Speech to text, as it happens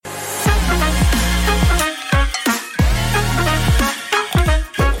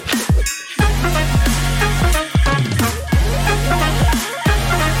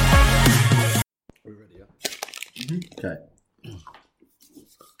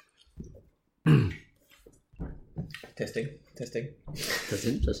Testing.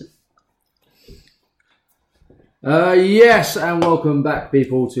 Yes, and welcome back,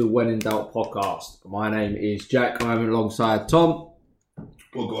 people, to When in Doubt podcast. My name is Jack. I'm alongside Tom.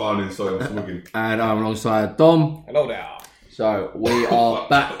 Well, go on in, sorry, I'm smoking. And I'm alongside Dom. Hello there. So we are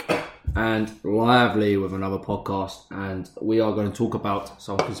back and lively with another podcast, and we are going to talk about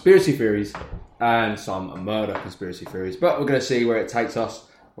some conspiracy theories and some murder conspiracy theories. But we're going to see where it takes us,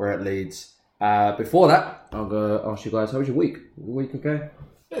 where it leads. Before that, I'm going to ask you guys, how was your week? Your week okay?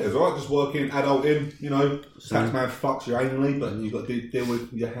 Yeah, it was alright, just working, adulting, you know, taxman fucks you anally, but you've got to deal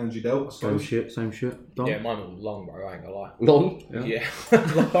with your hands you dealt. Same shit. Dom? Yeah, mine was long, bro, I ain't gonna lie. Long? Yeah.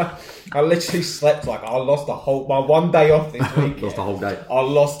 I literally slept I lost my 1 day off this week. Lost the whole day. I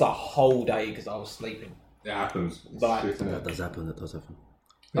lost the whole day because I was sleeping. It happens. That does happen.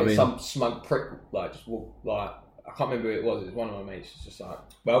 I mean, some smug prick, just walked, I can't remember who it was. It was one of my mates. It's just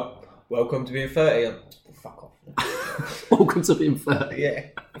welcome to being 30. I'm, fuck off. Welcome to being 30. Yeah.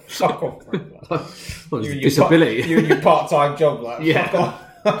 Fuck off, bro. Disability. You and your part-time job, yeah. Fuck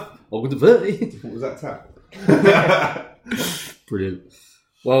off. Welcome to 30. What was that tap? Brilliant.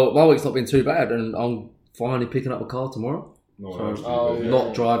 Well, my week's not been too bad, and I'm finally picking up a car tomorrow. No one asked you.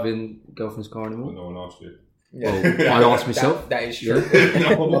 Not driving girlfriend's car anymore. No one asked you. Yeah. Well, I asked myself. That is true.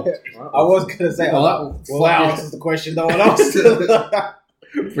 No one asked you. I was going to say, that answers the question no one asked.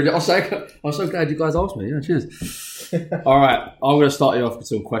 Brilliant. I'm so glad you guys asked me. Yeah, cheers. All right, I'm going to start you off with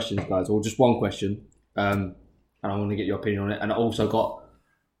some questions, guys, or just one question, and I'm going to get your opinion on it. And I also got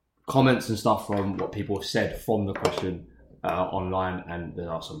comments and stuff from what people have said from the question online, and there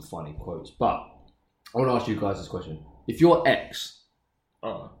are some funny quotes. But I want to ask you guys this question: if your ex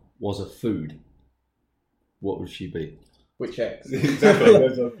was a food, what would she be? Which ex? Exactly.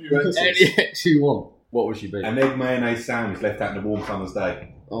 There's a few exes. Any ex you want, what would she be? An egg mayonnaise sandwich left out in a warm summer's day.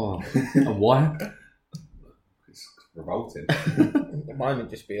 Oh, and why? It's revolting. Mine would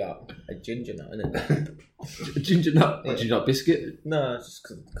just be a ginger nut, isn't it? A ginger nut? Yeah. A ginger nut biscuit? No, it's just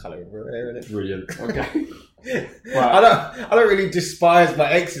because of the colour of her hair, isn't it? Brilliant. Okay. Right. I don't really despise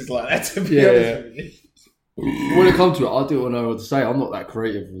my exes like that, to be honest with you. When it comes to it, I don't know what to say. I'm not that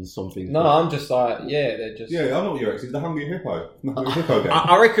creative in some things. No, I'm just they're just... Yeah, I know what your ex is. The Hungry Hippo. The Hungry Hippo game.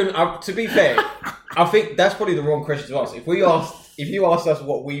 I reckon, to be fair, I think that's probably the wrong question to ask. If you asked us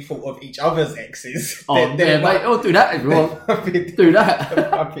what we thought of each other's exes, then mate, I'll do that if you want. Do that.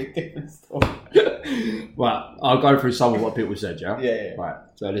 That might be a different story. Right, I'll go through some of what people said, yeah? Yeah. Right,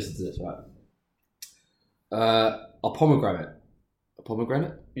 so listen to this, right? A pomegranate. A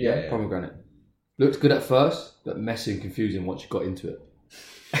pomegranate? Yeah. Pomegranate. Looked good at first, but messy and confusing once you got into it.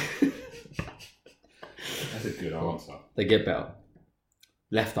 That's a good answer. They get better.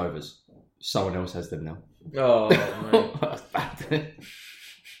 Leftovers. Someone else has them now. Oh, man. That's bad.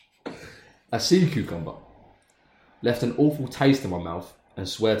 A sea cucumber. Left an awful taste in my mouth and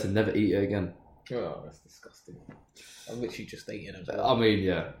swear to never eat it again. Oh, that's disgusting. I'm literally just eating it. I mean,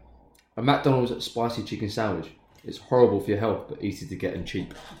 yeah. A McDonald's spicy chicken sandwich. It's horrible for your health, but easy to get and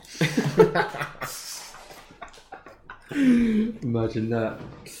cheap. Imagine that.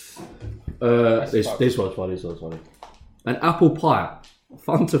 This one's funny. An apple pie.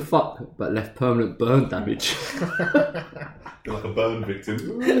 Fun to fuck, but left permanent burn damage. You're like a burn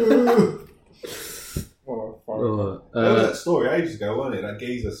victim. There was that story ages ago, wasn't it? That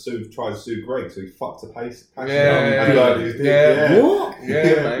geezer tried to sue Greg, so he fucked a pasty. Yeah. What?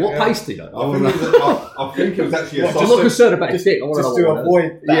 Yeah. What pasty though? I think it was actually a sausage. I'm not concerned about his dick. Just to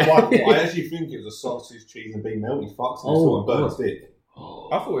avoid that one. I actually think it was a sausage, cheese, and bean melt. He fucks and burnt his dick.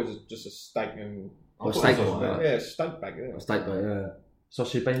 I thought it was just a steak and... steak bag. Yeah. A steak bag, yeah.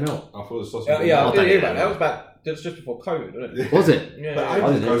 Sausage, bean melt. I thought it was sausage. I didn't hear that. That was back just before COVID, wasn't it? Was it? Yeah. But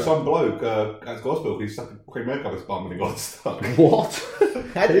ages ago, some bloke at Gospel, he stuck a cream egg up his bum and he got stuck. What?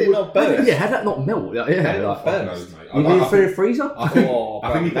 How did it not burn? Yeah, how did that not melt? Yeah, How did it not burn? You mean through the freezer? I think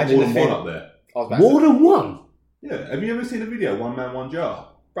he put more than one up there. More than one? Yeah. Have you ever seen a video, One Man, One Jar?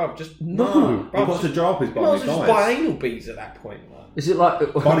 Bro, just... No. He got to jar up his bum and he just dies. buy anal beads at that point, man. Is it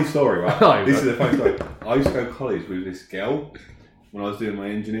like... Funny story, right? No, This is a funny story. I used to go to college with this girl when I was doing my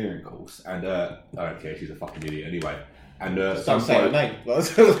engineering course, and I don't care, she's a fucking idiot anyway. And don't say her name.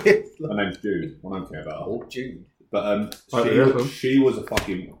 Her name's Jude. I don't care about her. Oh, Jude. But she was a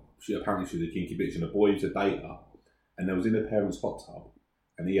fucking... apparently she was a kinky bitch, and a boy used to date her, and they was in her parents' hot tub,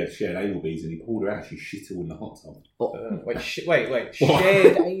 and he had shared anal beads, and he pulled her out, she shit her in the hot tub. Wait, shared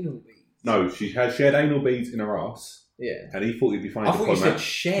anal beads? No, she had shared anal beads in her ass. Yeah. And he thought it'd be funny I to thought pull you them said out.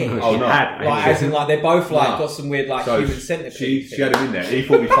 shared. Oh, no. Like, as in, like, they're both, like, got some weird, like, so human centipede. She had him in there. He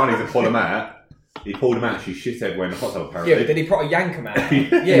thought it'd be funny to pull them out. He pulled him out. She shit everywhere in the hot tub. Apparently. Yeah, but then he put a yank him out.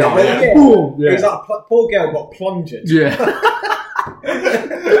 Yeah, yeah. Boom, yeah. It was like poor girl got plunged. Yeah.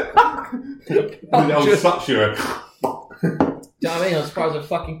 That was suction. Do you know what I mean? I'm surprised her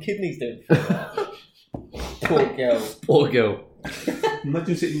fucking kidneys didn't fall out. Poor girl. Poor girl.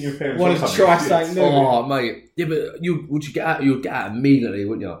 Imagine sitting in your parents' wanted to try something new. Oh, mate. Yeah, but you'd get out immediately,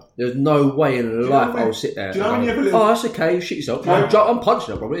 wouldn't you? There's no way in life I would sit there. Do you know when you have a little... Oh, that's okay. Shit yourself. I'm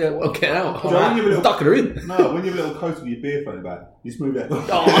punching her probably. I'm getting out. Do you know when you have a little... Ducking her in. No, when you have a little coat with your beer floating back, you smooth it.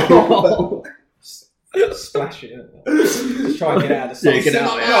 Oh. Splash it. Just try and get out of the suction. Yeah, get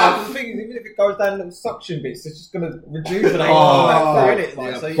out. No, the thing is, even if it goes down little suction bits, it's just going to rejuvenate all that through it.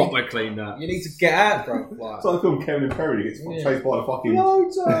 Like, so proper clean that. You need to get out, bro. Like, it's like the film Kevin and Perry gets chased by the fucking...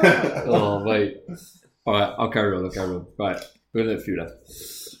 Oh, mate. Alright, I'll carry on. Right, we're going to let a few left.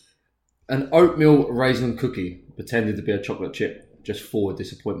 An oatmeal raisin cookie pretended to be a chocolate chip just for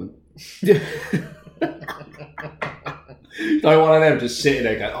disappointment. Don't want them just sitting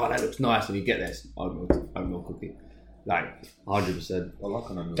there going, oh, that looks nice, and you get this oatmeal cookie. Like, 100%. I like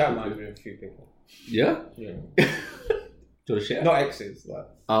an oatmeal don't cookie. mind with a few people. Yeah? Yeah. Do you want to share? Not exes, like.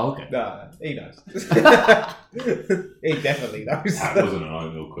 Oh, okay. Nah, he knows. He definitely knows. That wasn't an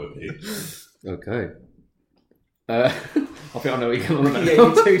oatmeal cookie. Okay. I think I know what you're going on about. Yeah,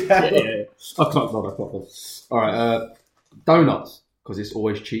 you do that. Yeah. I can't. Alright, donuts, because it's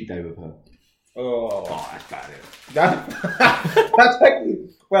always cheat day with her. Oh, that's bad. That's actually,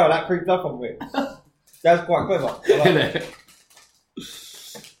 well, that creeped up on me. That's quite clever. I like it.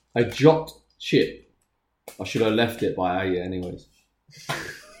 A dropped chip. I should have left it, but I ate it anyways.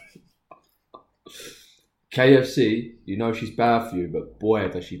 KFC, you know she's bad for you, but boy,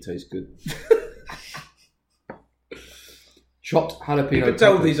 does she taste good. Chopped jalapeno You can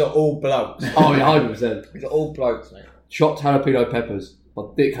tell peppers. these are all blokes. Oh, yeah, 100%. These are all blokes, mate. Chopped jalapeno peppers. My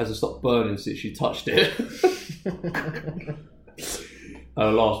dick hasn't stopped burning since she touched it.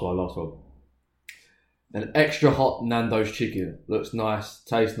 Last one. An extra hot Nando's chicken. Looks nice,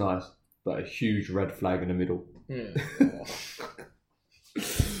 tastes nice, but a huge red flag in the middle.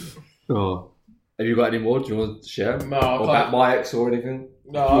 Oh. Have you got any more? Do you want to share? No, or about my ex or anything?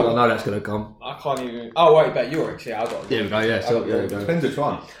 No. I know that's going to come. I can't even... Oh, wait, about your ex, yeah, I got it. There we go, yeah. So, there we go. Depends which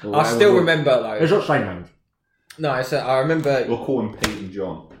one. I still remember, though. It's not saying names. No, I remember... We'll call them Pete and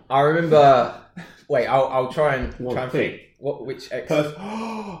John. I remember... Wait, I'll try and think. Which ex...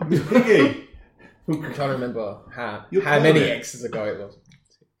 Miss Piggy! I'm trying to remember how You're many perfect. exes ago it was.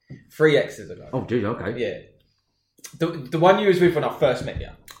 3 exes ago. Oh, geez, okay. Yeah. The one you was with when I first met you.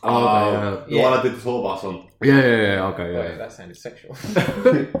 Oh, the one I did the tour bus on. Yeah, okay, yeah. Wait, that sounded sexual. He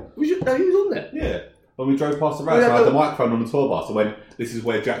was on there? Yeah. When we drove past the race, I had the microphone on the tour bus. I went, this is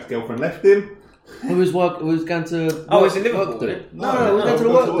where Jack's girlfriend left him. He was going to... Oh, it's in Liverpool, do then? it. No, he was going to the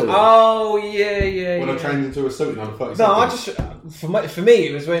work do it. Oh, yeah. When I changed into a suit under 30 No, seconds. for me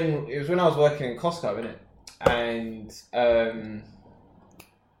it was when I was working in Costco, innit? And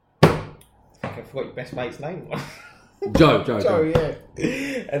I forgot your best mate's name. Joe, yeah.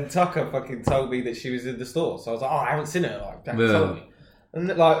 And Tucker fucking told me that she was in the store, so I was like, oh, I haven't seen her. Like, Jack told me, and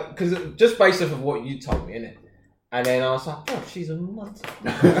like, because just based off of what you told me, innit? And then I was like, oh, she's a nut.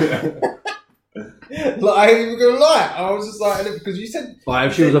 Like, I ain't even gonna lie. I was just like, because you said... But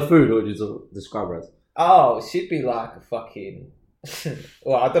if she was a food, what would you describe her as? Oh, she'd be like a fucking...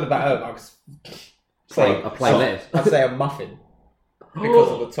 Well, I don't know about her, but I could plain lettuce. I'd say a muffin.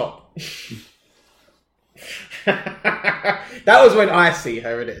 Because of the top. That was when I see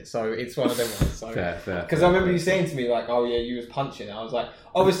her in it, so it's one of them ones. So. Fair. Because I remember you saying to me, like, oh yeah, you was punching. I was like,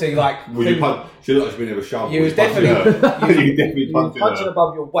 obviously, like... She looked like she'd been in a shower. You was definitely punching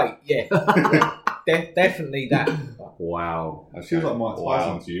above your weight, yeah. Definitely that. Wow. She was like Mike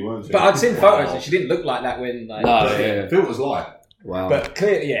Tyson to you, weren't she? But I'd seen photos and she didn't look like that when... Like, Filter's light. Wow. But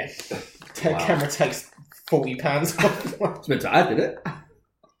clearly, yeah. The camera takes 40 pounds off. It's meant to add, did it?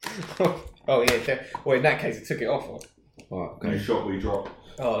 Oh, yeah. Well, in that case, it took it off. Alright, Okay. Shot we drop.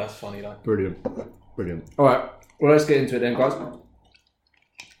 Oh, that's funny, though. Brilliant. Alright, well, let's get into it then, guys.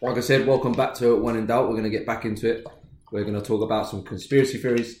 Like I said, welcome back to When in Doubt. We're going to get back into it. We're going to talk about some conspiracy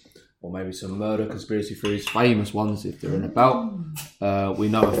theories, or maybe some murder conspiracy theories, famous ones if they're in about. We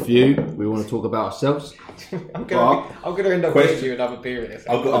know a few. We want to talk about ourselves. I'm gonna end up getting you another beer in this.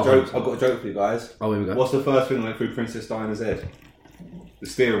 I've got a joke for you guys. Oh, here we go. What's the first thing that went through Princess Diana's head? The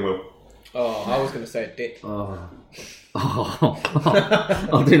steering wheel. Oh, I was gonna say a dick. I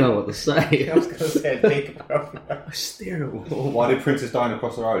didn't know what to say. I was gonna say a dick, bro. Steering wheel. Why did Princess Diana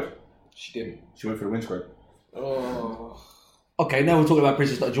cross the road? She didn't. She went for the windscreen. Oh. Okay, now we're talking about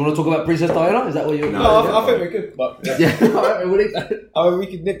Princess Diana. Do you want to talk about Princess Diana? Is that what you're... No, I think we're good. But, yeah. We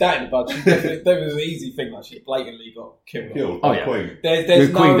can nip that in the bud. That was an easy thing. Like, she blatantly got killed. Oh, yeah. Queen. There's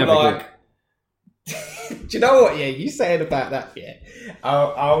no, like... Do you know what? Yeah, you saying about that, yeah.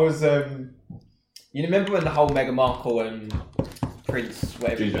 I was... You remember when the whole Meghan Markle and Prince...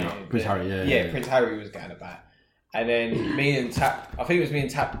 whatever his name, Prince Harry, yeah. Prince Harry was going about. And then me and Tap... I think it was me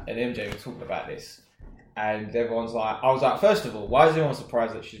and Tap and MJ were talking about this. And everyone's like, I was like, first of all, why is everyone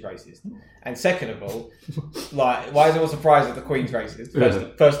surprised that she's racist? And second of all, like, why is everyone surprised that the Queen's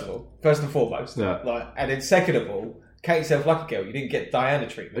racist? First and foremost. Yeah. Like, and then second of all, count yourself like a girl. You didn't get Diana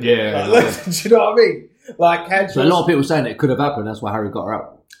treatment. Yeah. Like, do you know what I mean? Like, so a lot of people saying it could have happened. That's why Harry got her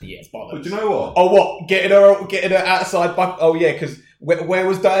out. Yeah, it's bollocks. But do you know what? Oh, what? Getting her outside. Oh, yeah, because where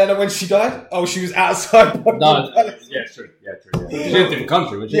was Diana when she died? Oh, she was outside. No, yeah, true. Yeah. She's in a different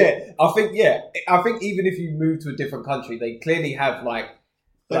country, wasn't she? Yeah, I think even if you move to a different country, they clearly have like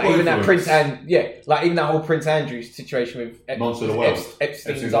even that even that whole Prince Andrew situation with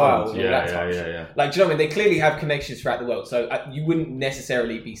Epstein's Isles. Yeah. Like, do you know what I mean? They clearly have connections throughout the world, so you wouldn't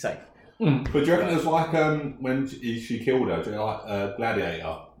necessarily be safe. But do you reckon it was like when she killed her, like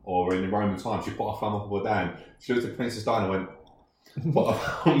Gladiator, or in the Roman times, she put her thumb up her dam, she looked at Princess Diana and went, put her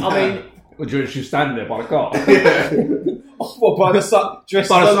thumb down. I mean, she was standing there by the car. Well, by the side,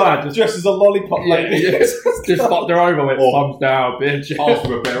 dressed as a lollipop lady. Just fucked her over with thumbs down, bitch. Half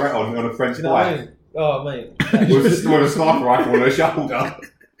with a beret on a French flag. Oh, mate. with a sniper rifle on her shoulder.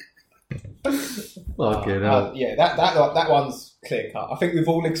 Fucking hell. Yeah, that one's clear cut. I think we've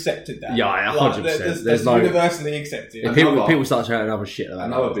all accepted that. Yeah, 100%. There's universally accepted. If people start shouting other shit like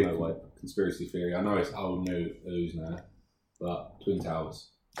that. Another big conspiracy theory. I know it's old news now, but Twin Towers.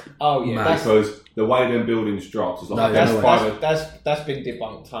 Oh yeah, because the way them buildings dropped is like that's been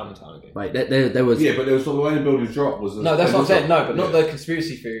debunked time and time again. Right, there was but there was the way the buildings dropped was no. That's what I'm saying. No, but not the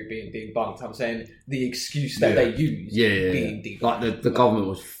conspiracy theory being debunked. I'm saying the excuse that they use being debunked. Like the government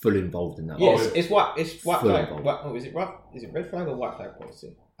was fully involved in that. Yes, it's white flag. Is it red flag or white flag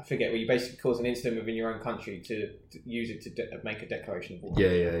policy? I forget, where you basically cause an incident within your own country to use it to make a declaration of war.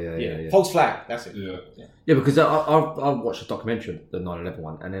 Yeah. False flag, that's it. Yeah, because I watched a documentary, the 9/11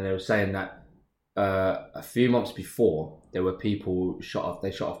 one, and then they were saying that a few months before, there were people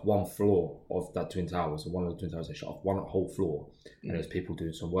they shot off one floor of that Twin Towers, or one of the Twin Towers, they shot off one whole floor, and there was people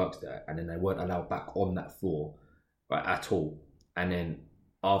doing some work there, and then they weren't allowed back on that floor at all. And then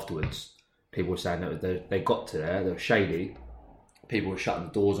afterwards, people were saying that they got to there, they were shady, people were shutting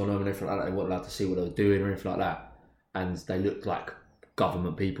the doors on them and everything like that. They weren't allowed to see what they were doing or anything like that. And they looked like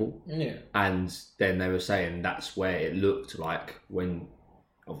government people. Yeah. And then they were saying that's where it looked like when,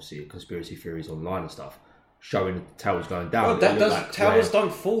 obviously, conspiracy theories online and stuff, showing the towers going down. Well, towers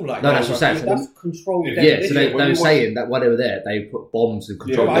don't fall like that. No, that's what I'm saying. That's controlled demolition. Yeah, so they were saying that while they were there, they put bombs and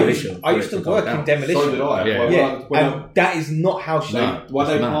controlled demolition. I used to work in demolition. So did I. And that is not how she... When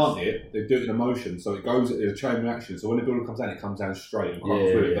they plant it, they do it in a motion, so it goes in a chain reaction. So when the building comes down, it comes down straight and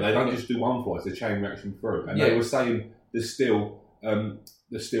comes through it. But they don't just do one floor, it's a chain reaction through. And they were saying the steel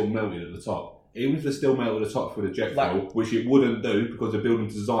melted at the top. Even if the steel melted at the top for the jet fuel, which it wouldn't do because the building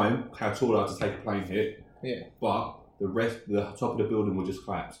design, how tall I had to take a plane hit. Yeah, but the top of the building would just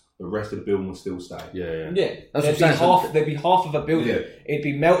collapse. The rest of the building would still stay. Yeah. There'd be half of a building. Yeah. It'd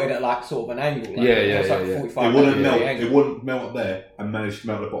be melted at like sort of an angle. Like, 45 it wouldn't melt. It wouldn't melt up there and manage to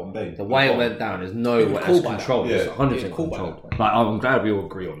melt the bottom beam. The way it went down is no way it's controlled. It's 100% controlled. Like, I'm glad we all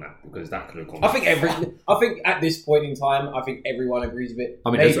agree on that because that could have gone. I think at this point in time, I think everyone agrees with it.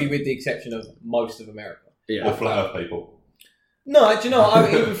 I mean, maybe with the exception of most of America. Yeah. Or flat Earth people. No, do you know, I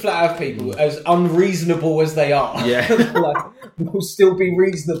mean, even flat Earth people, as unreasonable as they are, will still be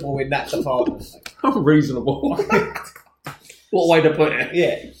reasonable in that department. Unreasonable? What way to put it?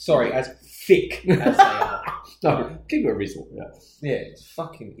 Yeah, sorry, as thick as they are. No, keep it reasonable. Yeah, it's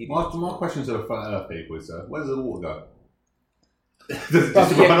fucking idiot. My question to the flat Earth people is, where does the water go?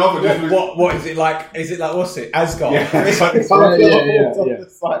 What is it like? Is it like, what's it? Asgard? Yeah.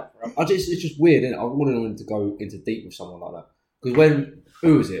 It's just weird, isn't it? I wouldn't want to go into deep with someone like that. Because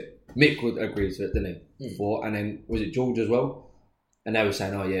who was it? Mick would agree to it, didn't he? Before, and then was it George as well? And they were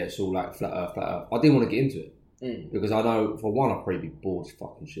saying, oh yeah, it's all like flat Earth. I didn't want to get into it because I know, for one, I'd probably be bored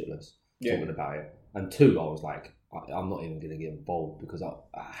fucking shitless talking about it, and two, I was like, I'm not even going to get involved because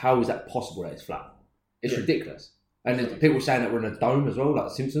how is that possible that it's flat? It's ridiculous. And then people saying that we're in a dome as well, like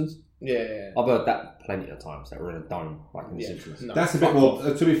Simpsons. Yeah. I've heard that plenty of times, that we're in a dome, like in Simpsons. No, that's a bit more,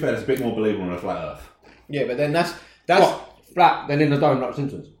 to be fair, it's a bit more believable on a flat Earth. Yeah, but then that's what? Flat, then in a dome like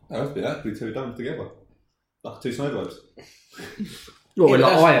Simpsons. No, that'd be two domes together. Like two snow globes. Well, we're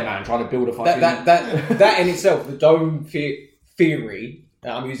like Iron Man trying to build a fucking... That in itself, the dome theory,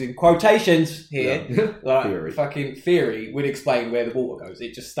 I'm using quotations here, like Theory. fucking theory would explain where the water goes.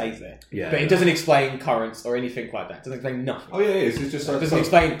 It just stays there. Yeah. But it doesn't explain currents or anything like that. It doesn't explain nothing. Oh yeah, it's just It doesn't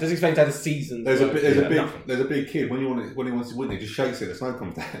explain how the seasons there's work. a big kid when he wants to win, he just shakes it, the snow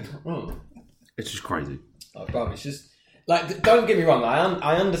comes down. It's just crazy. Oh, bro, it's just like, don't get me wrong.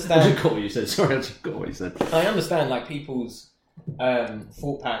 I understand. I just got what you said. Sorry, I just got what you said. I understand like people's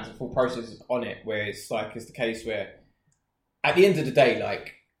thought patterns and thought processes on it, where it's the case where at the end of the day,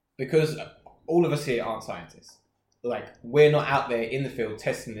 like, because all of us here aren't scientists, like, we're not out there in the field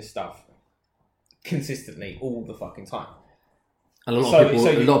testing this stuff consistently all the fucking time. And a lot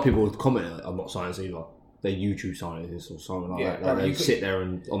of people would comment, like, I'm not science either. They're YouTube scientists or something like that. Like, they sit there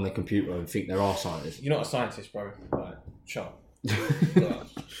and on their computer and think there are scientists. You're not a scientist, bro. Like, shut up.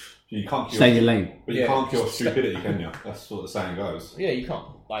 You can't stay in your lane. But you can't cure stupidity, can you? That's what the saying goes. Yeah, you can't.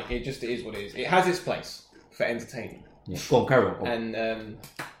 Like, it is what it is. It has its place for entertainment. Yeah. Go on, carry on. And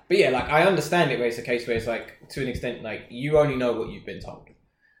but yeah, like, I understand it where it's a case where it's like, to an extent, like, you only know what you've been told.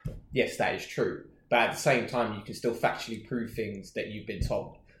 Yes, that is true. But at the same time, you can still factually prove things that you've been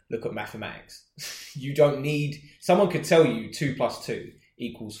told. Look at mathematics. You don't need... Someone could tell you 2 + 2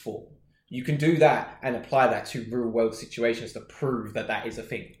 = 4. You can do that and apply that to real world situations to prove that is a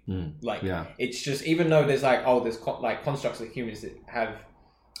thing. It's just, even though there's like, there's constructs that humans that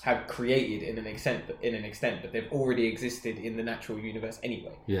have created in an extent, but they've already existed in the natural universe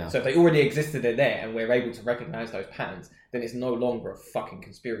anyway. Yeah. So if they already existed, they're there, and we're able to recognize those patterns, then it's no longer a fucking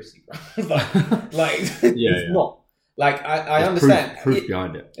conspiracy, bro. It's not. Like, I understand. Proof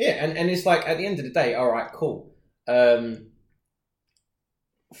behind it. Yeah, and it's like, at the end of the day, all right, cool.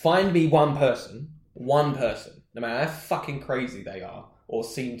 Find me one person, no matter how fucking crazy they are or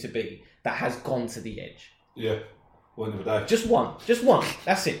seem to be, that has gone to the edge. Yeah. One of the day. Just one.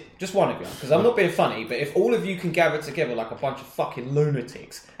 That's it. Just one of you. Because I'm not being funny, but if all of you can gather together like a bunch of fucking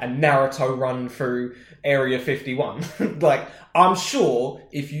lunatics and Naruto run through Area 51, like, I'm sure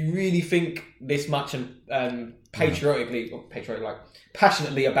if you really think this much and passionately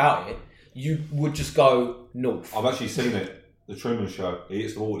about it, you would just go north. I've actually seen it. The Truman Show. He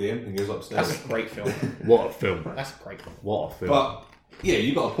hits the wall at the end and goes upstairs. That's a great film. What a film. That's a great film. What a film. But, yeah,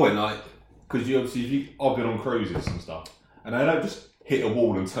 you got a point, like, because I've been on cruises and stuff, and they don't just hit a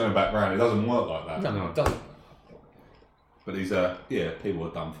wall and turn back round. It doesn't work like that. No, it doesn't. But these, people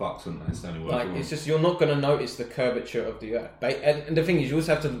are dumb fucks, aren't they? It's the only word. Like, it's just, you're not going to notice the curvature of the Earth. And the thing is, you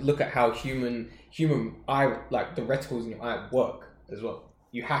also have to look at how human eye, like the reticles in your eye, work as well.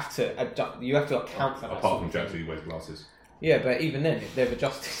 You have to adjust. You have to account for that. Apart from Jackson, he wears glasses. Yeah, but even then, they've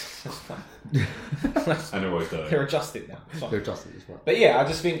adjusted. That's fine. And they're always dirty. They're adjusted now. They're adjusted as well. But yeah, I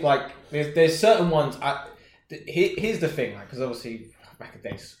just think, like, there's certain ones. Here's the thing, like, because obviously back in the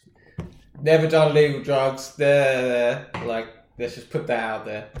days, never done illegal drugs. Like, let's just put that out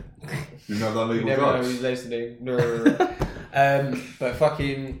there. You never done illegal never drugs. know who's listening. But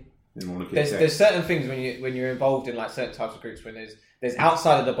fucking, there's certain things when you're involved in like certain types of groups when there's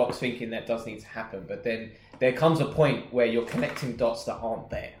outside of the box thinking that does need to happen, but then there comes a point where you're connecting dots that aren't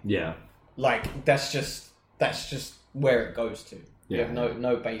there. Yeah. Like, that's just where it goes to. You have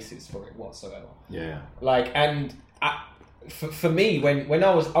no basis for it whatsoever. Yeah. Like, and for me, when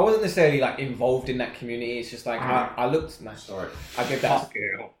I wasn't necessarily like involved in that community. It's just like I looked. No, sorry, I give that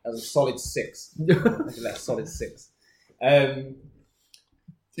as a solid 6. I give that a solid 6.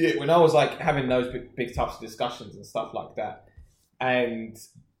 Yeah, when I was like having those big types of discussions and stuff like that, and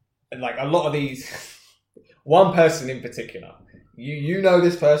like a lot of these, one person in particular, you know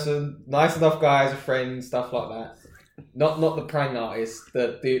this person, nice enough guy as a friend, stuff like that. Not the praying artist,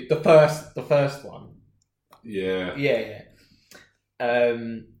 the first one. Yeah. Yeah.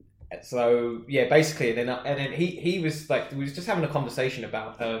 So yeah, basically, and then he was like, we was just having a conversation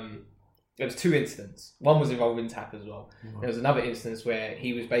about there was 2 incidents. One was involving TAP as well. There was another instance where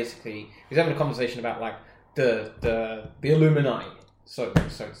he was having a conversation about like the Illuminati, so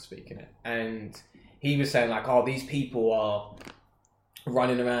to speak, in it, and he was saying like, these people are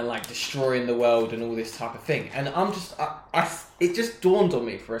running around like destroying the world and all this type of thing, and I'm just it just dawned on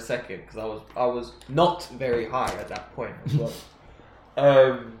me for a second because I was not very high at that point as well.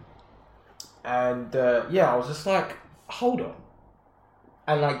 I was just like, hold on.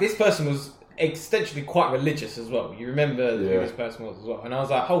 And like, this person was essentially quite religious as well. You remember who this person was as well. And I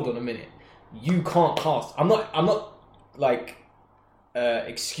was like, hold on a minute. You can't cast. I'm not like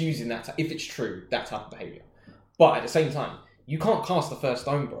excusing that if it's true, that type of behaviour. But at the same time, you can't cast the first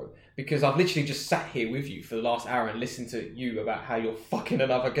stone, bro. Because I've literally just sat here with you for the last hour and listened to you about how you're fucking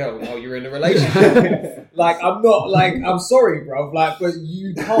another girl while you're in a relationship. Like, I'm sorry, bro. Like, but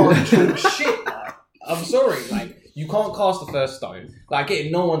you can't talk shit. Like, I'm sorry. Like, You can't cast the first stone. Like, I get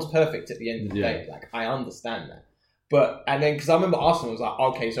it, no one's perfect at the end of the day. Like, I understand that. But, and then, because I remember Arsenal was like,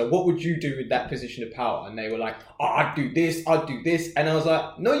 okay, so what would you do with that position of power? And they were like, oh, I'd do this. And I was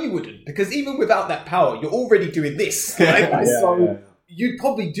like, no, you wouldn't. Because even without that power, you're already doing this. Right? You'd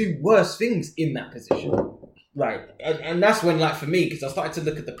probably do worse things in that position. Right. And that's when, like, for me, because I started to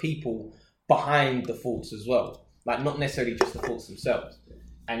look at the people behind the faults as well. Like, not necessarily just the faults themselves.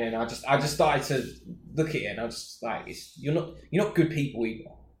 And then I just started to look at it, and I was just like, you're not good people either.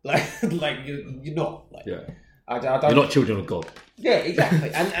 Like you're not. Like, I don't, you're not children of God. Yeah,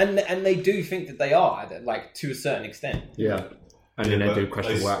 exactly. and they do think that they are, like, to a certain extent. Yeah. And then they do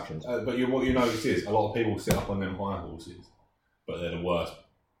questionable actions. But what you notice is a lot of people sit up on them high horses, but they're the worst.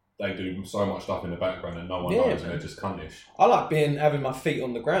 They do so much stuff in the background and no one knows, and they're just cuntish. I like having my feet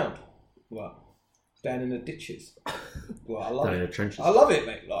on the ground, like down in the ditches. Well, I love down it. In the trenches. I love it,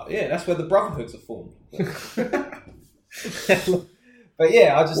 mate. Like, yeah, that's where the brotherhoods are formed. But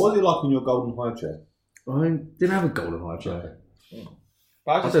yeah, I just. What was it like on your golden high chair? I didn't have a golden high chair.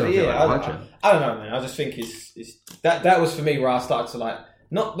 But I don't know, man. I just think it's that was for me where I started to, like,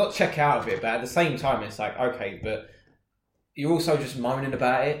 not check out of it, but at the same time it's like, okay, but you're also just moaning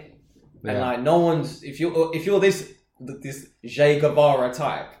about it. And like, no one's, if you're this Che Guevara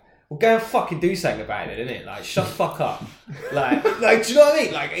type, well, go and fucking do something about it, innit? Like, shut the fuck up. like, do you know what I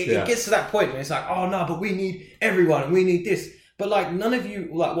mean? Like, it gets to that point where it's like, oh no, but we need everyone and we need this. But like, none of you,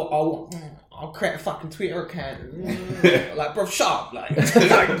 like, what I'll create a fucking Twitter account. Like, bro, shut up. Like, do you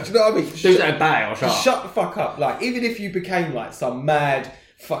know what I mean? Do that bad or shut up. Shut the fuck up. Like, even if you became like some mad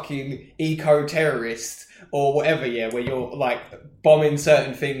fucking eco-terrorist or whatever, where you're like bombing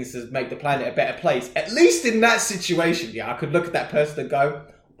certain things to make the planet a better place, at least in that situation, I could look at that person and go,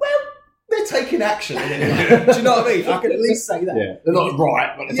 well, they're taking action. Do you know what I mean? I can at least say that. Yeah. They're not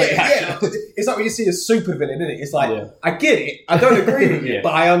right, but they're taking action. It's like when you see a super villain, isn't it? It's like, I get it. I don't agree with you,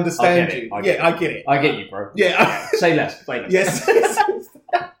 but I understand you. I get it. I get you, bro. Yeah. Say less. Yes. That's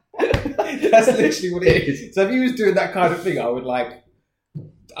literally what it is. So if he was doing that kind of thing, I would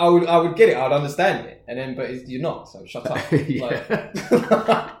get it. I would understand it. And then, but you're not. So shut up.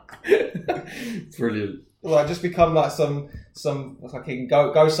 Brilliant. Like, just become like some fucking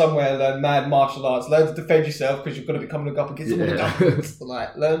go somewhere, learn mad martial arts, learn to defend yourself because you've got to become up against all the guns.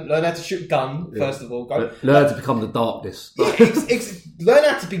 Like, learn how to shoot a gun first of all. Learn to become the darkness. Learn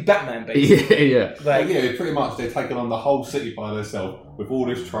how to be Batman, basically. Yeah. Like, pretty much they're taking on the whole city by themselves with all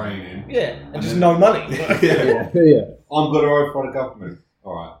this training. Yeah, and just no money. Yeah. I'm going to overthrow the government.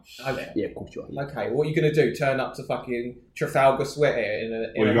 All right. Okay. Yeah, of course you are. Okay, what are you going to do? Turn up to fucking Trafalgar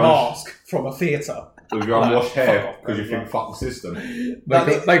Square in a mask from a theatre? With your unwashed hair because you think fuck the system. Make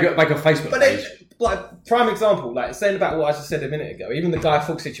a Facebook page. Like, prime example, like saying about what I just said a minute ago, even the Guy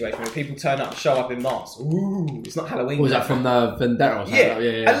Fawkes situation where people turn up, show up in masks. Ooh, it's not Halloween. Was that from the Vendetta or something?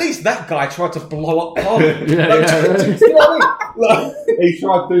 Yeah. At least that guy tried to blow up Parliament. Do you know what I mean? He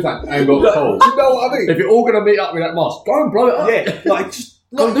tried to do that and got told. Do you know what I mean? If you're all going to meet up with that mask, go and blow it up. Yeah, like, just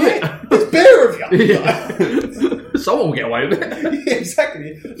go do it. There's better of you. Someone will get away with it. Yeah,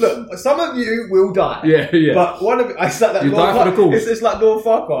 exactly. Look, some of you will die. Yeah. But one of I said that. You die for the cause. It's like Lord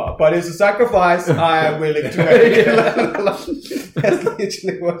Farquhar, but it's a sacrifice I am willing to make. That's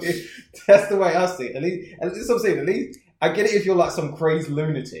literally what that's the way I see it. At least, and this is what I'm saying. At least I get it if you're like some crazy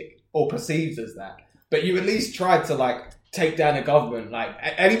lunatic or perceived as that, but you at least tried to like take down the government, like,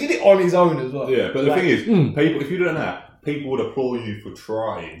 and he did it on his own as well. Yeah, but the thing is, people, if you don't know, people would applaud you for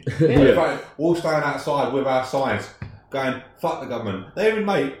trying. In fact, we're staying outside with our signs going, fuck the government. They don't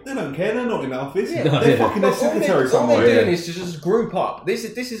care, they're not in office. Yeah. They're fucking their secretary somewhere. All they're doing is to just group up. This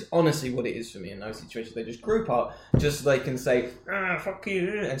is honestly what it is for me in those situations. They just group up just so they can say, fuck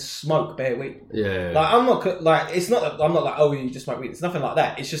you, and smoke bare weed. Yeah. Like, I'm not, like, it's not that I'm not like, oh, you just smoke weed. It's nothing like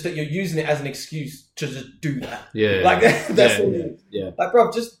that. It's just that you're using it as an excuse to just do that. Yeah. Like, that's all it is. Yeah. Like,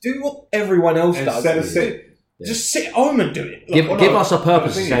 bro, just do what everyone else does. Just sit at home and do it. Like, give us a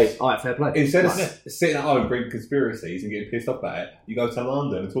purpose to say, all right, fair play. Instead of sitting at home bringing conspiracies and getting pissed off at it, you go to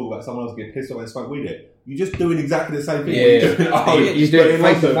London and talk about someone else getting pissed off and smoke weed it. You're just doing exactly the same thing. You're doing it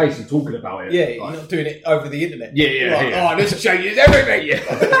face to face and talking about it. Yeah, you're not doing it over the internet. Yeah. Oh, this changes everything.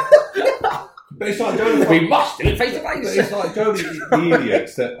 But it's like Joe. We must do it face to face. It's like Joe, the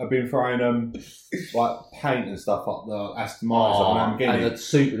idiots that have been throwing like paint and stuff up the Aston Martins and the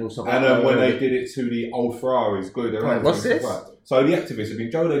suit and all stuff. And when they did it to the old Ferraris, glued their hands. What's this? So the activists have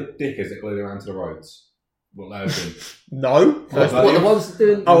been Joe the dickers that glued their hands to the roads. What they have been? No. What, the ones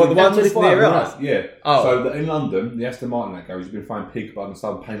doing? Oh, the ones that's near us. Yeah. Oh. So in London, the Aston Martin that garage has been throwing pig blood and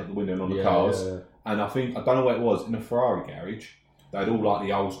stuff, paint up the window and on the cars. Yeah. And I don't know what it was in a Ferrari garage. They had all like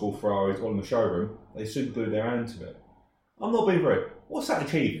the old school Ferraris all in the showroom. They super glued their hand to it. I'm not being very. What's that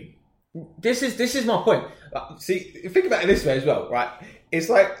achieving? This is my point. See, think about it this way as well, right? It's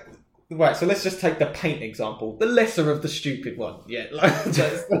like, right. So let's just take the paint example, the lesser of the stupid one. Yeah, like,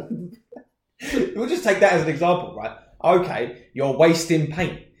 we'll just take that as an example, right? Okay, you're wasting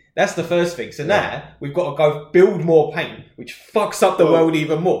paint. That's the first thing. So now we've got to go build more paint, which fucks up the world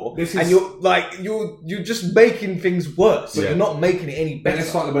even more. And you're just making things worse. So you're not making it any better.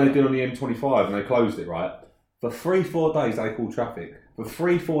 It's like when they did on the M25 and they closed it, right? For 3-4 days they called traffic. For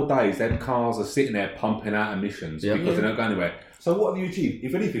 3-4 days, them cars are sitting there pumping out emissions because they don't go anywhere. So what have you achieved?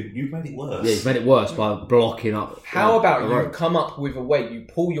 If anything, you've made it worse. Yeah, you've made it worse by blocking up. How about you come up with a way, you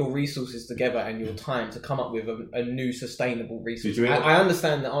pull your resources together and your time to come up with a new sustainable resource. I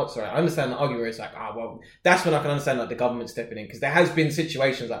understand the answer. I understand the argument where it's like, that's when I can understand like the government stepping in, because there has been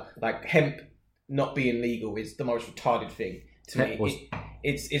situations like hemp not being legal is the most retarded thing to me.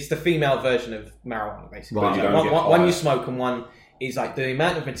 It's the female version of marijuana, basically. Right, one you smoke and one is like the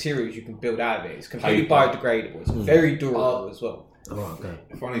amount of materials you can build out of it is completely biodegradable. It's very durable as well. Oh, okay.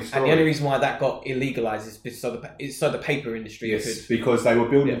 Funny story. And the only reason why that got illegalized is so the paper industry could. Because they were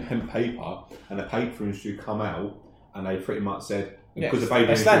building hemp paper, and the paper industry come out and they pretty much said because the paper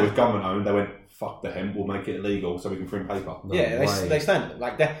industry was government owned, they went, fuck the hemp, we'll make it illegal so we can print paper. They stand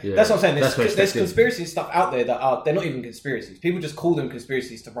like that. That's what I'm saying. There's conspiracy stuff out there that they're not even conspiracies. People just call them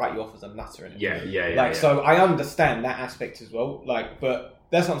conspiracies to write you off as a nutter. So I understand that aspect as well. Like, but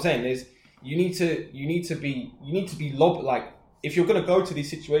that's what I'm saying is you need to be like, if you're going to go to these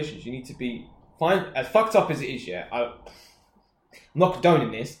situations, you need to be fine. As fucked up as it is, I'm not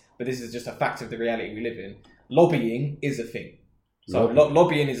condoning this, but this is just a fact of the reality we live in. Lobbying is a thing. So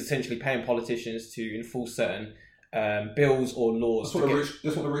lobbying is essentially paying politicians to enforce certain bills or laws.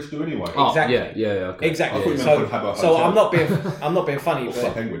 That's what the rich do anyway. Exactly. Okay. Exactly. So I'm not being funny,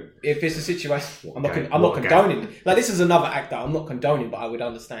 but if it's a situation, I'm not condoning. Like, this is another act that I'm not condoning, but I would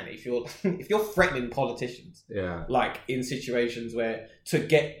understand it. If you're threatening politicians, like in situations where to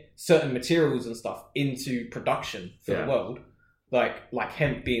get certain materials and stuff into production for the world. Like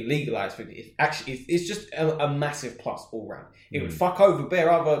hemp being legalized, it's just a massive plus all round. It would fuck over bare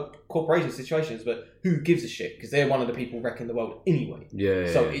other corporation situations, but who gives a shit? Because they're one of the people wrecking the world anyway.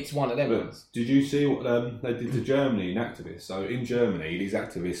 So it's one of them ones. Did you see what they did to Germany in activists? So in Germany, these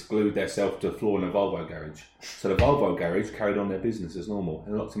activists glued themselves to the floor in a Volvo garage. So the Volvo garage carried on their business as normal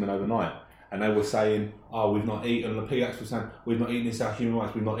and locked them in overnight. And they were saying, we've not eaten. And the PX were saying, we've not eaten this, our human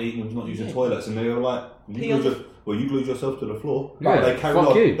rights. We've not eaten. We've not used the toilets. And they were like, you glued yourself to the floor. Right. They carried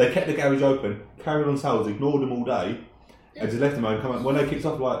on. They kept the garage open, carried on sales, ignored them all day, and just left them home. Come on. When they kicked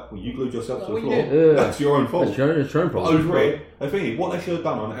off, you glued yourself to the floor. That's your own fault. That's your own problem. Over it, the thing is, what they should have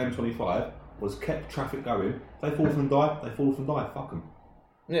done on M25 was kept traffic going. If they fall off and die. Fuck them.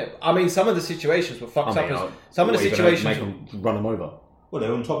 Yeah, I mean, some of the situations were fucked up. Some of the situations make them run them over. Well,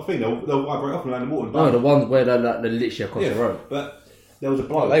 they're on top of the thing. They'll vibrate off and land in water. No, the ones where they're literally across the road. But there was a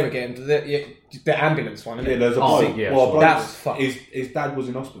bloke. They were getting the ambulance one. Yeah, there was a bloke. That's fucked. His dad was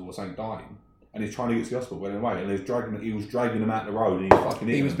in hospital or something, dying, and he's trying to get to the hospital. Went away, and he was dragging him out the road, and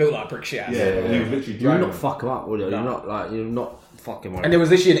he was built like brick shit. Yeah, and he was literally dragging. You're not fuck him up, would you? No. You're not fucking. And there was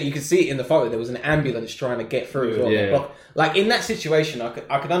this year that you could see it in the photo. There was an ambulance trying to get through as well. Yeah. Like in that situation, I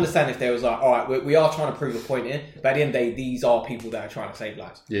could understand if there was like, all right, we are trying to prove a point here, but at the end of the day, these are people that are trying to save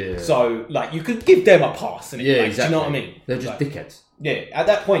lives. Yeah. So like, you could give them a pass. Yeah, exactly. Do you know what I mean? They're just dickheads. Yeah. At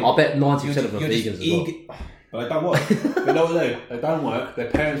that point, I bet 90% of them are vegans as well. But they don't work. They know what they do. They don't work.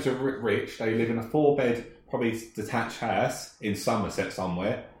 Their parents are rich. They live in a 4-bed, probably detached house in Somerset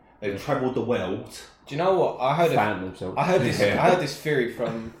somewhere. They've travelled the world. Do you know what? I heard this theory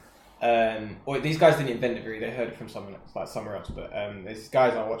from. Or these guys didn't invent the theory. They heard it from someone else, like somewhere else. But there's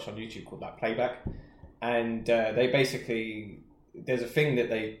guys I watch on YouTube called like Playback, and they basically there's a thing that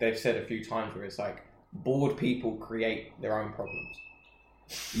they've said a few times where it's like bored people create their own problems.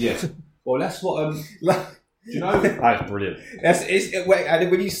 Yes. Well, that's what. Do you know? That's brilliant. And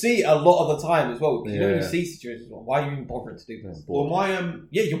when you see a lot of the time as well, you know, when you see situations, why are you even bothering to do this? Well,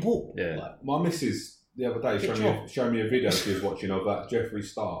 you're bored. Yeah. Like, my missus the other day showed me a video she was watching of that Jeffree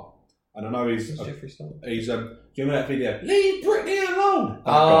Star, and I know he's Jeffree Star. He's do you remember that video? Leave Britney alone.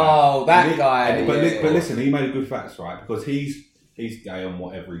 That guy. But listen, he made a good facts, right? Because he's gay and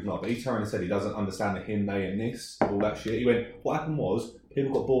whatever he's not, but he turned and said he doesn't understand the him, they, and this, all that shit. He went, what happened was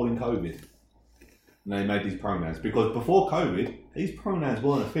people got bored in COVID. And they made these pronouns. Because before COVID, these pronouns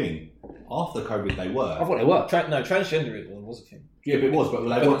weren't a thing. After COVID, they were. I thought they were. Transgenderism was a thing. Yeah, but it was. But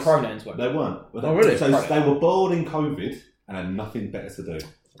the pronouns weren't. They weren't. Really? So they were bored in COVID and had nothing better to do.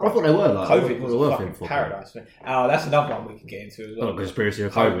 I thought they were like COVID was a fucking paradise. Oh, that's another one we can get into as well. Oh, conspiracy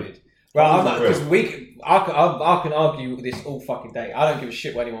of COVID. Well, I'm not, because I can argue this all fucking day. I don't give a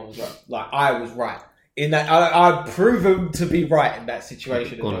shit what anyone was right. Like, I was right in that. I've proven to be right in that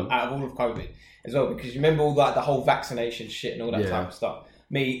situation out of all of COVID as well. Because you remember all like the whole vaccination shit and all that type of stuff.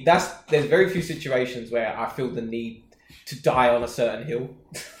 There's very few situations where I feel the need to die on a certain hill.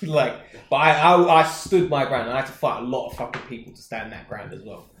 But I stood my ground, and I had to fight a lot of fucking people to stand that ground as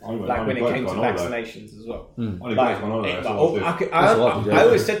well. When it came to vaccinations as well. I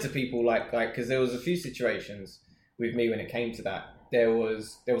always said to people because there was a few situations with me when it came to that. There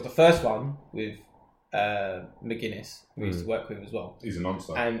was the first one with McGuinness, who we used to work with as well. He's a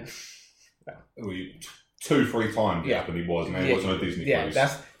monster. And 2-3 times it happened. He was, and he wasn't a Disney cruise.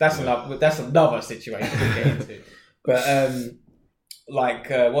 That's another situation we get into. But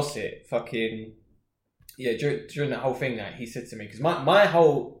what's it? Fucking during that whole thing that he said to me, because my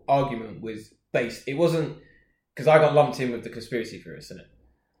whole argument was based. It wasn't because I got lumped in with the conspiracy theorists in it.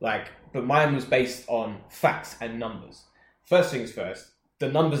 But mine was based on facts and numbers. First things first, the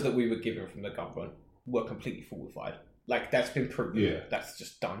numbers that we were given from the government were completely falsified. That's been proven. Yeah. That's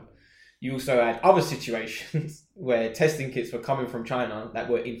just done. You also had other situations where testing kits were coming from China that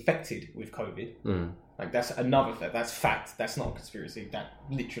were infected with COVID. That's another fact. That's fact. That's not a conspiracy. That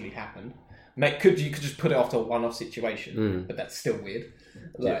literally happened. You could just put it off to a one-off situation, but that's still weird.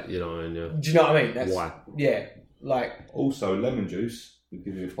 You know what I mean? Yeah. Do you know what I mean? Why? Yeah. Also, lemon juice would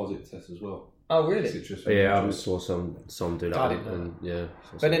give you a positive test as well. Oh, really? Citrus. Yeah, I saw some do that.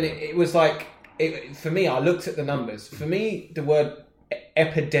 But then it was for me, I looked at the numbers. For me, the word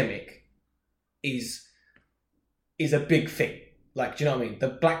epidemic is a big thing. Do you know what I mean? The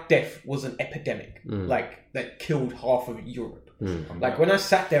Black Death was an epidemic, that killed half of Europe. When I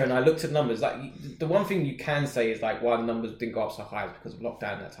sat there and I looked at numbers, the one thing you can say is why the numbers didn't go up so high is because of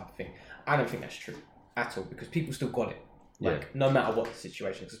lockdown and that type of thing. I don't think that's true at all, because people still got it. No matter what the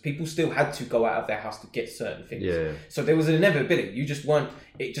situation, because people still had to go out of their house to get certain things. Yeah. So there was an inevitability. It just weren't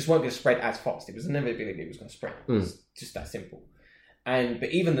going to spread as fast. It was an inevitability it was going to spread. It's just that simple. But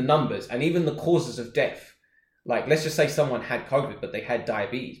even the numbers and even the causes of death, let's just say someone had COVID, but they had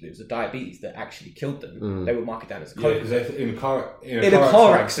diabetes. But it was the diabetes that actually killed them. They were marked down as COVID. Yeah, in a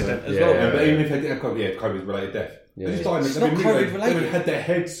car accident as well. Yeah, but even if they didn't have COVID, COVID-related death. Yeah. It's not COVID-related. They had their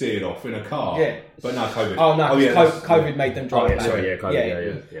head seared off in a car. Yeah. But no, COVID. Oh, no, COVID made them drive.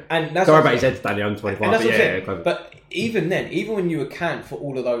 COVID, yeah. And that's sorry about his head, Stanley, I'm 25. COVID. But even then, even when you account for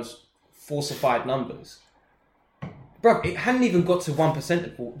all of those falsified numbers, bro, it hadn't even got to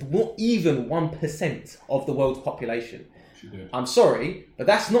 1%, not even 1% of the world's population. I'm sorry, but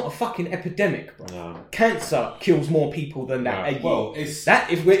that's not a fucking epidemic, bro. No. Cancer kills more people than that a year. Well, it's that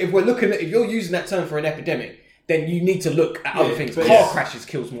if we're looking at, if you're using that term for an epidemic, then you need to look at other things. Car crashes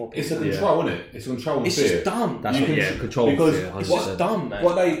kills more people. It's a control, isn't it? It's a control and fear. It's just dumb. That's control and fear. It's just dumb, man.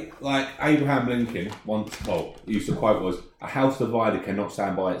 What they Abraham Lincoln once, he used to quote was, "A house divided cannot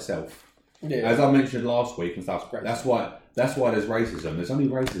stand by itself." Yeah. As I mentioned last week and stuff, that's why there's racism. There's only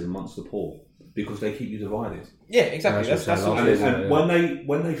racism amongst the poor because they keep you divided. Yeah, exactly. That's what it is. And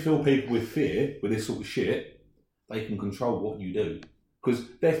when they fill people with fear, with this sort of shit, they can control what you do. Because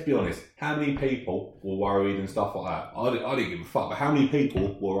let's be honest, how many people were worried and stuff like that? I didn't give a fuck, but how many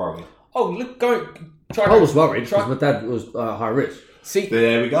people were worried? Oh, look, I was worried because my dad was high risk. See,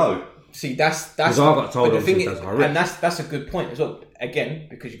 there we go. See, that's because I got told the thing is, and that's a good point as well. Again,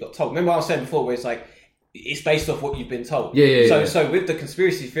 because you got told. Remember what I was saying before, where it's it's based off what you've been told. So with the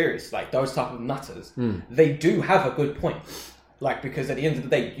conspiracy theorists, those type of nutters, they do have a good point. Because at the end of the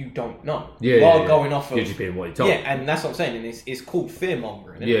day, you don't know. You are going off of... You're just being what you're told. Yeah, and that's what I'm saying. And it's called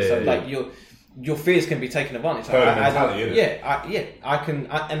fear-mongering. Your fears can be taken advantage of. And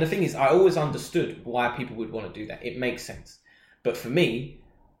the thing is, I always understood why people would want to do that. It makes sense. But for me,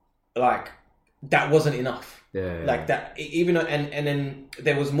 that wasn't enough. That, even... And then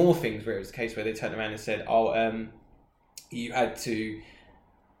there was more things where it was a case where they turned around and said, you had to...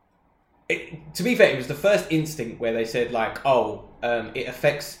 to be fair, it was the first instinct where they said it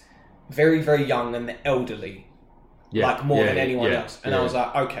affects very, very young and the elderly more than anyone else. And I was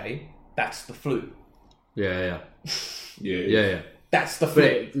like, okay, that's the flu. Yeah. That's the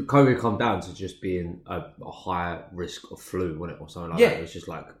flu. But COVID come down to just being a higher risk of flu, wasn't it, or something like that? It was just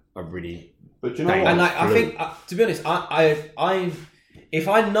a really. But you know what? And I think, to be honest, if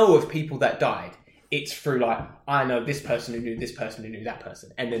I know of people that died, it's through I know this person who knew this person who knew that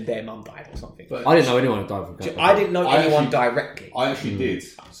person, and then their mum died or something. But I didn't know anyone who died from COVID. I didn't know anyone directly. I actually did.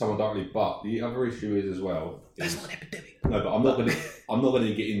 Someone directly, but the other issue is as well. That's not an epidemic. No, but I'm not going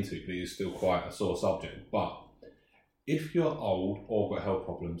to get into it because it's still quite a sore subject. But if you're old or got health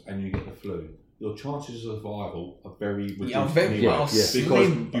problems and you get the flu, your chances of survival are very reduced anyway, because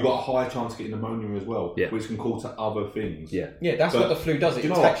you've got a higher chance of getting pneumonia as well, which can cause other things. That's what the flu does. It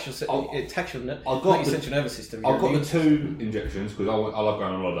attacks your central nervous system. I've got the 2 injections because I love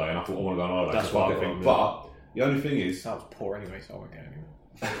going on holiday, and I thought I want to go on holiday. That's what I think. But the only thing is, I was poor anyway, so I won't go anywhere.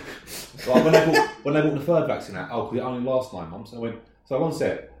 Well, when they brought the 3rd vaccine out, because it only lasts 9 months, and I went, so one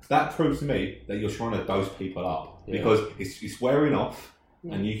said, that proves to me that you're trying to dose people up, because it's wearing off,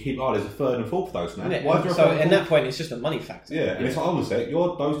 and you keep, there's a 3rd and 4th dose now. So at that point, it's just a money factor. And it's like, hold on a sec,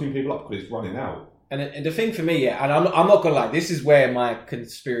 you're dosing people up because it's running out. And the thing for me, and I'm not gonna lie, this is where my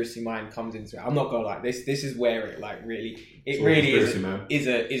conspiracy mind comes into it. I'm not gonna lie, this is where it really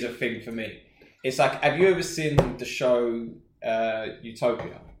is a thing for me. It's like, have you ever seen the show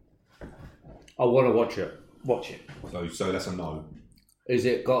Utopia? I want to watch it. Watch it. So that's a no. Is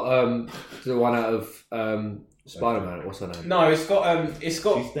it got the one out of Spider-Man? What's her name? No, it's got. She's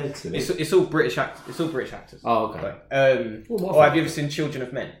dead to it. It's all British actors. It's all British actors. Oh, okay. Have you ever seen Children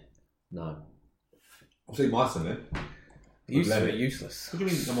of Men? No. I've seen Mice in it. Useless. What do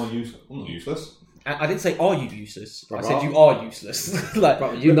you mean? Am I useless? I'm not useless. I didn't say are you useless. I said you are useless.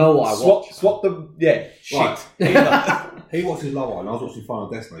 You know what I watch. Swap the shit. Right. He watches Love Island. I was watching Final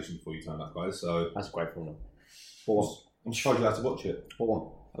Destination before you turned up, guys. So that's a great film. I'm surprised you had to watch it. What one?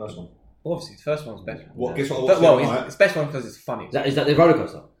 First one. Well, obviously, the first one's better. Guess what I watched the other night? It's the best one because it's funny. Is that the roller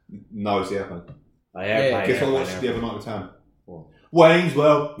coaster? No, it's the airplane. Guess what I watched the other night with Tam? Wayne's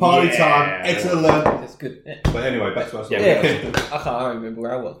World, party time, excellent. That's good. But anyway, back to us. I don't remember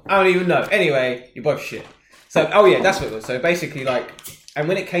where I was. I don't even know. Anyway, you're both shit. So, that's what it was. So basically, and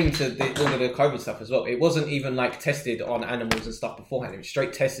when it came to all of the COVID stuff as well, it wasn't even tested on animals and stuff beforehand. It was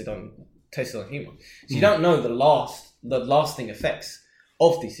straight tested on humans. So you don't know the lasting effects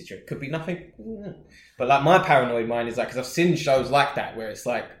of these situations. Could be nothing. But my paranoid mind is because I've seen shows like that where it's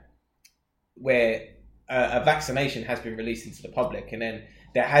where a vaccination has been released into the public, and then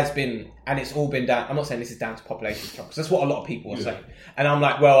there has been, and it's all been down. I'm not saying this is down to population control, because that's what a lot of people are saying. And I'm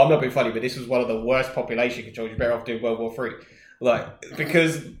like, well, I'm not being funny, but this was one of the worst population controls. You're better off doing World War III.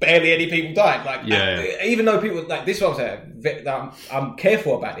 Because barely any people died. Even though people, this is what I'm saying. I'm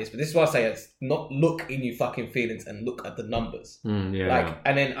careful about this, but this is what I say: it's not look in your fucking feelings and look at the numbers. And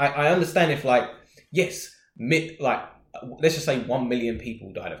then I understand if let's just say 1 million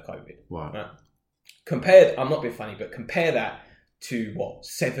people died of COVID. Wow. Right? I'm not being funny, but compare that to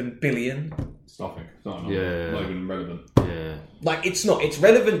 7 billion. It's nothing. It's not even relevant. Yeah. It's not. It's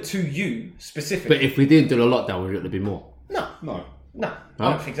relevant to you specifically. But if we didn't do the lockdown, would it be more? No. I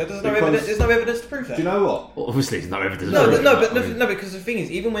don't think so. There's no evidence to prove that. Do you know what? Well, obviously, there's no evidence. No, because the thing is,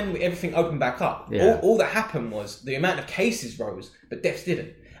 even when everything opened back up, all that happened was the amount of cases rose, but deaths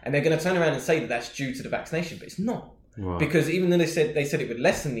didn't. And they're going to turn around and say that that's due to the vaccination, but it's not. Right. Because even though they said it would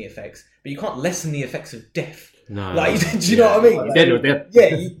lessen the effects, but you can't lessen the effects of death. No. Do you know what I mean? Dead or dead.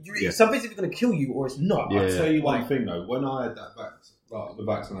 Yeah, something's either going to kill you or it's not. I'll tell you one thing though. When I had the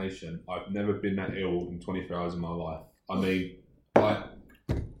vaccination, I've never been that ill in 24 hours in my life. I mean,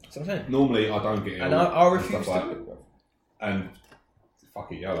 normally I don't get ill. And I refuse to do it. And fuck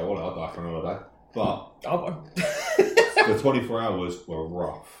it, I'll die for another day. But the 24 hours were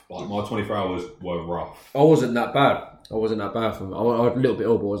rough. My 24 hours were rough. I wasn't that bad. I wasn't that bad for me. I was a little bit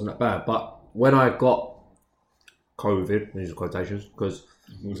ill, but wasn't that bad. But when I got COVID, these are quotations, because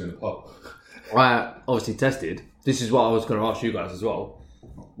I was in the pub. I obviously tested. This is what I was going to ask you guys as well.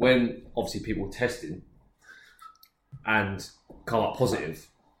 When obviously people testing and come up positive,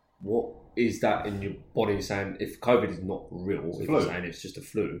 what is that in your body saying? If COVID is not real, if you're saying it's just a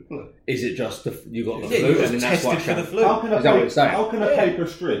flu, is it just you got the flu and then that's why for the flu? How can a paper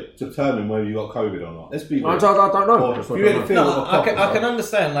strip determine whether you got COVID or not? Let's be real. I don't know. I can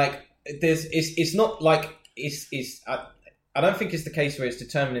understand. It's not I don't think it's the case where it's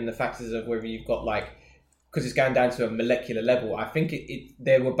determining the factors of whether you've got because it's going down to a molecular level. I think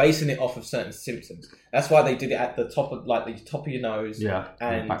they were basing it off of certain symptoms. That's why they did it at the top of the top of your nose,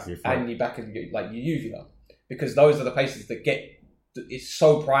 and your back of your uvula, because those are the places that it's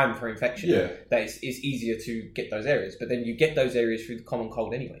so prime for infection that it's easier to get those areas. But then you get those areas through the common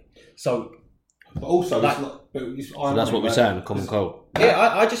cold anyway. So, but also, so that's what we're saying, the common cold. Yeah,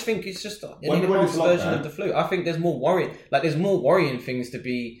 I just think it's just an enhanced version of the flu. I think there's more worrying. There's more worrying things to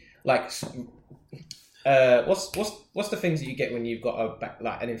be what's the things that you get when you've got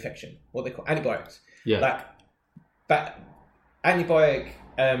an infection? What they call antibiotics. Yeah. Antibiotic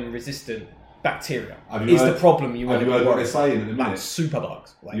resistant bacteria is the problem you want to be worried. What they're saying in a minute?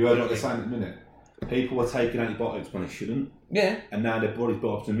 Superbugs. You heard what they're saying in a minute. people are taking antibiotics when they shouldn't. Yeah. And now their body's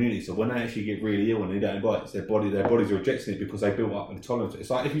built up an immunity. So when they actually get really ill and need antibiotics, their bodies are rejecting it because they built up an tolerance. It's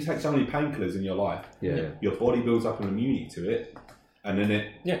like if you take so many painkillers in your life, your body builds up an immunity to it, and then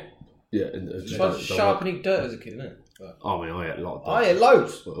it. Yeah. Yeah. I was sharp and eat dirt as a kid, isn't it? I mean, I ate a lot of dirt. I ate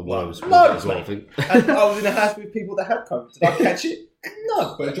loads. Loads, mate. I think. And I was in a house with people that had COVID. Did I catch it?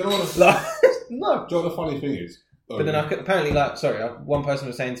 No. But do you know what? No. Do you know what the funny thing is? But then apparently, one person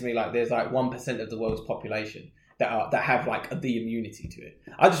was saying to me, there's 1% of the world's population that have the immunity to it.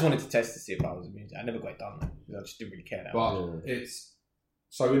 I just wanted to test to see if I was immune to it. I never got it done though. I just didn't really care that much. It's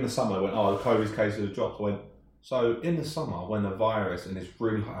so in the summer I went, the COVID cases have dropped. I went, so in the summer when the virus and it's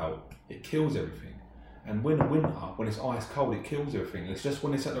really hot out, it kills everything. And when the winter, when it's ice cold, it kills everything. It's just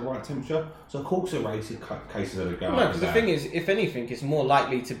when it's at the right temperature. So of course the cases are going. No, because the thing is, if anything, it's more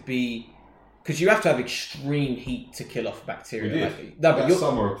likely to be. Because you have to have extreme heat to kill off bacteria.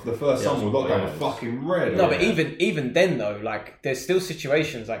 The first summer we got down was fucking red. No, but even then though, there's still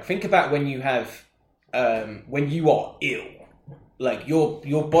situations. Think about when you have, when you are ill,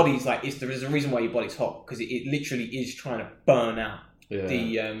 your body's there is a reason why your body's hot because it literally is trying to burn out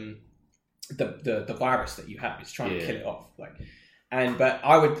the virus that you have. It's trying to kill it off. But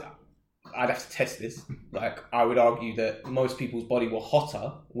I'd have to test this. I would argue that most people's body were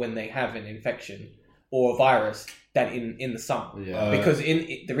hotter when they have an infection or a virus than in the summer. Yeah. Because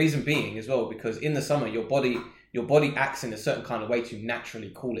the reason being as well, because in the summer your body acts in a certain kind of way to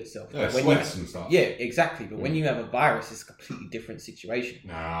naturally cool itself. Yeah, sweats and stuff. Yeah, exactly. But when you have a virus, it's a completely different situation.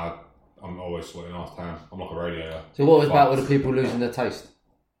 Nah, I'm always sweating half time. I'm like a radiator. So what about with the people losing their taste?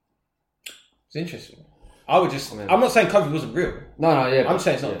 It's interesting. I'm not saying COVID wasn't real. No, yeah. I'm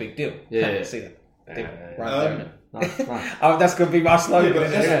saying it's not a big deal. Yeah. See that? That's going to be my slogan.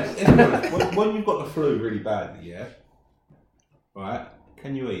 When you've got the flu really badly, right?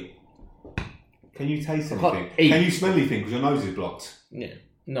 Can you eat? Can you taste anything? Can you smell anything because your nose is blocked? Yeah.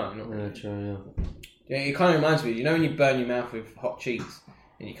 No, not really. True, yeah. It kind of reminds me, when you burn your mouth with hot cheese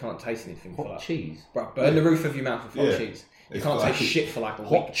and you can't taste anything for cheese? Bro, burn the roof of your mouth with hot cheese. You can't taste shit for a week.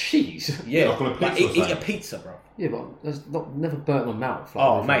 Hot cheese? Yeah. Eat a pizza, bro. Yeah, but there's never burnt my mouth.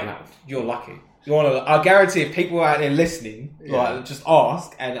 Mate, you're lucky. I guarantee if people out there listening, just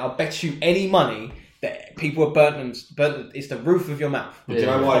ask, and I'll bet you any money that people have burnt. It's the roof of your mouth. Do you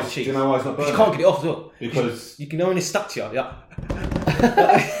know why? Do you know why it's not burnt? You can't get it off as well. Because you can know when it's stuck to you. Yeah.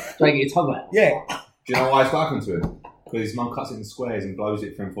 Trying to get your tongue out. Yeah. Do you know why it's happened to him? Because his mum cuts it in squares and blows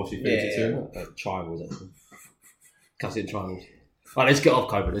it for him before she feeds it to him. Triangles, actually. Cuts it in triangles. Right, let's get off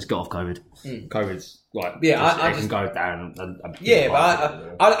COVID. COVID's it can go down. But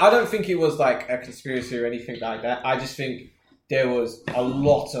I don't think it was a conspiracy or anything like that. I just think there was a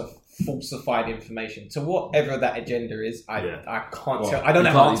lot of falsified information to whatever that agenda is. I can't tell. I don't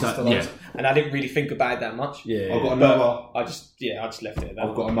have answers to those, and I didn't really think about it that much. Yeah, I've got another. I just left it.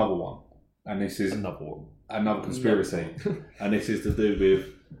 I've got another one, and this is another conspiracy, and this is to do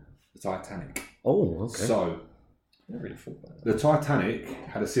with the Titanic. Oh, okay. So. Really thought about the Titanic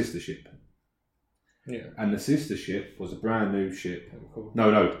had a sister ship. Yeah. And the sister ship was a brand new ship.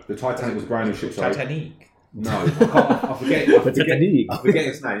 No, the Titanic was a brand new ship. Sorry. Titanic. No, I forget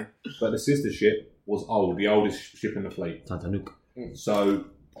its name. But the sister ship was old, the oldest ship in the fleet. Titanic. So,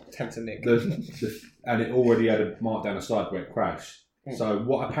 Titanic. and it already had a mark down the side where it crashed. So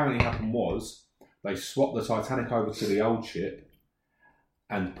what apparently happened was they swapped the Titanic over to the old ship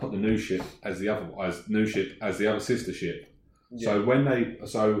and put the new ship as the other sister ship. Yeah. So when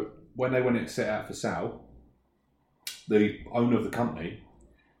it set out for sale, the owner of the company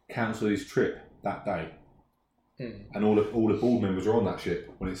cancelled his trip that day, and all the board members were on that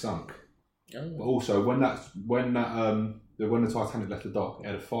ship when it sunk. Oh. But also when the Titanic left the dock, it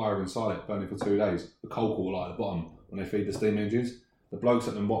had a fire inside it burning for 2 days. The coal caught light at the bottom when they feed the steam engines. The blokes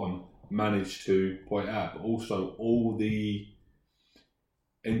at the bottom managed to point it out, but also all the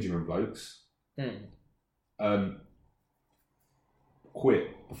engine room blokes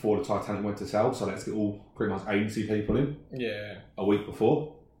quit before the Titanic went to sale, so let's get all pretty much agency people in. Yeah. A week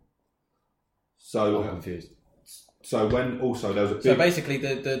before. So I'm confused. So when also there was a big... So basically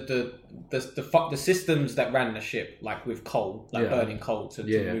the systems that ran the ship, with coal, burning coal to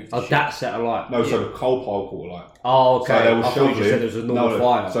move the ship. That set alight. No, so the coal pile caught alight. Oh, okay. So they were shoveling. You said there was a normal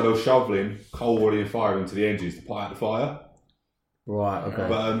fire. So they were shoveling coal already in fire into the engines to put out the fire. Right, okay.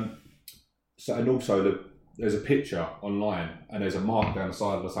 But and also there's a picture online, and there's a mark down the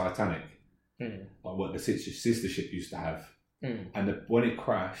side of the Titanic, like what the sister ship used to have. And when it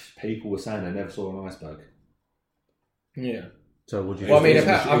crashed, people were saying they never saw an iceberg. Yeah. So what do you? Well, it was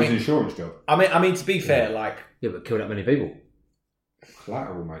an insurance job. I mean, to be fair, but kill that many people.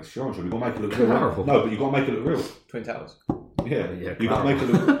 Collateral, mate. Sure. You got to make it look real. Collateral. No, but you got to make it look real. Twin Towers. Yeah. Yeah, You got to make it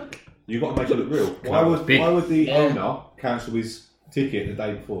look. You got to make it look real. Why would the owner cancel his ticket the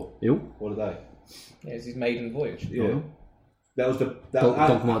day before? Ew. What a day. Yeah, it's his maiden voyage. Yeah. That was the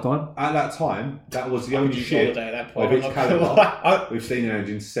at that time. That was the only ship of its calibre we've seen an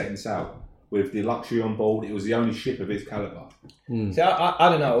engine setting sail with the luxury on board. It was the only ship of its calibre. See, I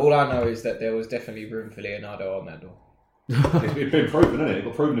don't know. All I know is that there was definitely room for Leonardo on that door. It's been proven, isn't it? It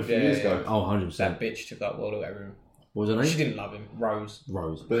got proven a few years ago. Oh, 100%. That bitch took up all the room. What was her name? She didn't love him. Rose.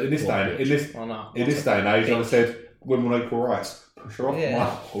 But in this day and age, I said women with equal rights. Push her off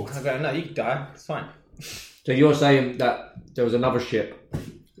my board. I go, no, you can die. It's fine. So you're saying that there was another ship?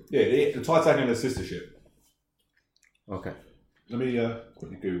 Yeah, the Titanic and the sister ship. Okay. Let me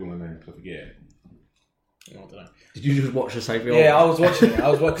quickly Google her name because I forget. I don't know. Did you just watch the same film? Yeah, I was watching it.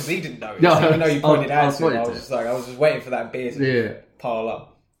 because he didn't know it. No, even though you pointed out to him, I was just waiting for that beer to pile up.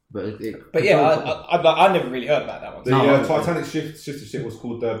 But yeah, I never really heard about that one. The Titanic sister ship was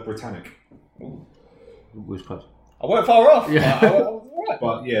called the Britannic. Was close. I weren't far off. Yeah.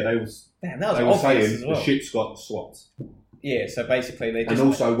 But yeah, they was. Damn, that was they were obvious saying as well. the ship's got swapped. Yeah, so basically they just and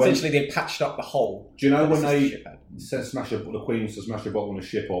also essentially they patched up the hole. Do you know when they said the Queen used to smash a bottle on a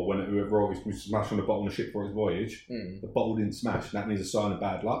ship, or when whoever always used to smash on the bottle on the ship for his voyage, the bottle didn't smash. And that means a sign of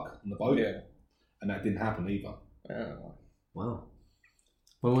bad luck on the boat. Yeah, and that didn't happen either. Oh. Wow.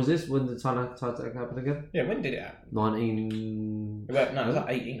 When was this? When did Titanic happen again? Yeah, when did it happen? 19... No, it was like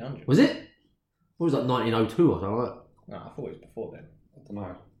 1800. Was it? What was that, 1902 or something like that? No, I thought it was before then. I don't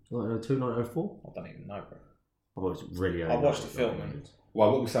know. 1902, 1904? I don't even know, bro. I thought it was really early. I watched the film. And...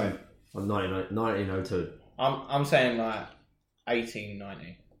 Well, what are we saying? 1902. I'm saying like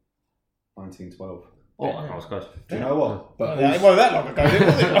 1890. 1912. Oh, I was close. Do you know what? But it wasn't that long ago,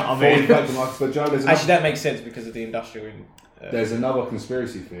 was it? I mean, actually, that makes sense because of the industrial. There's another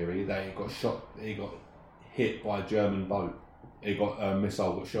conspiracy theory that he got hit by a German boat. He got a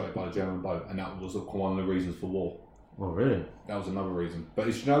missile got shot by a German boat, and that was one of the reasons for war. Oh, really? That was another reason. But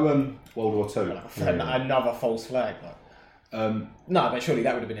it's World War II. Another false flag. No, but surely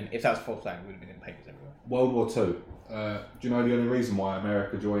that would have been if that was a false flag, it would have been in papers everywhere. World War II. Do you know the only reason why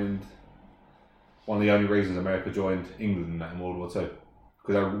America joined? One of the only reasons America joined England in World War II,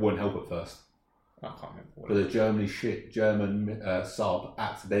 because they wouldn't help at first. I can't remember. Because a German sub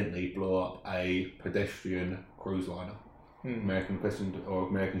accidentally blew up a pedestrian cruise liner, American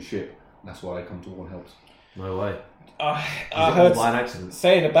ship. And that's why they come to war and helps. No way. I heard by an accident.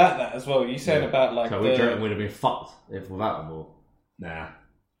 Saying about that as well. You saying about like so we would have been fucked if without them all. Nah.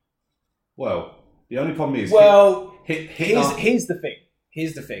 Well, the only problem is here's the thing.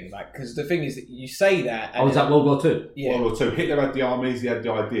 Here's the thing, like, because the thing is that you say that. And was that World War II? Yeah. World War II. Hitler had the armies, he had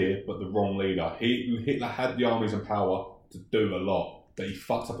the idea, but the wrong leader. Hitler had the armies and power to do a lot, but he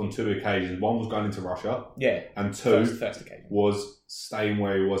fucked up on two occasions. One was going into Russia. Yeah. And two first was staying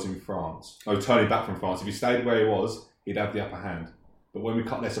where he was in France. No, turning back from France. If he stayed where he was, he'd have the upper hand. But when we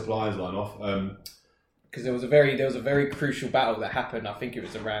cut their supplies line off, because there was a very crucial battle that happened. I think it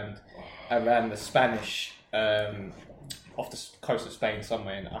was around the Spanish. Off the coast of Spain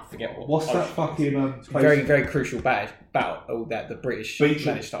somewhere, and I forget what. What's that fucking very, very crucial battle that the British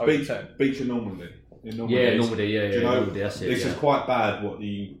managed to overturn. Beach of Normandy. Normandy, yeah. Do you know, Normandy, that's it, this is quite bad what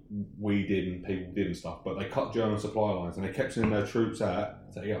we did and people did and stuff, but they cut German supply lines and they kept sending their troops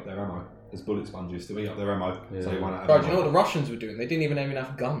out to eat up their ammo. As bullet sponges to eat up their ammo, so they went out of ammo. Do you know what the Russians were doing? They didn't even have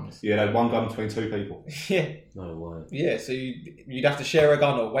enough guns. Yeah, they had one gun between two people. Yeah. No way. Yeah, so you'd have to share a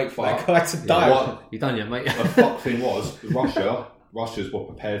gun or wait for that guy to die. You done yet, mate? The fuck thing was, Russians were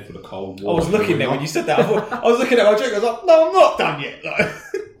prepared for the Cold War. I was looking there when you said that. I was looking at my drink. I was like, no, I'm not done yet.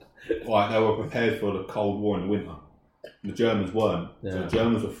 Right, they were prepared for the Cold War in the winter. The Germans weren't. Yeah. So the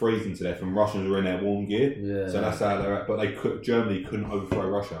Germans were freezing to death, and Russians were in their warm gear. Yeah. So that's how they're at. But Germany couldn't overthrow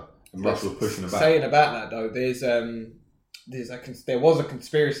Russia. And Russia was pushing them back. Saying about that though, there was a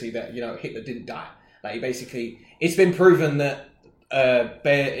conspiracy that Hitler didn't die. Like it's been proven that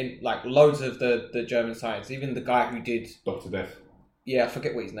loads of the German science, even the guy who did Dr. Death. Yeah, I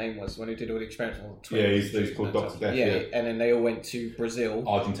forget what his name was when he did all the experiments on twins. Yeah, he's called Dr. Death. Yeah, and then they all went to Brazil,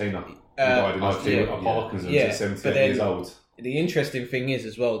 Argentina. He died in Argentina of Parkinson's at 17 years old. The interesting thing is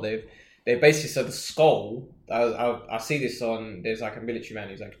as well, they basically said the skull. I see this on. There's like a military man.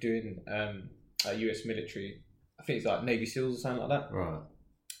 He's like doing a US military. I think it's like Navy SEALs or something like that. Right.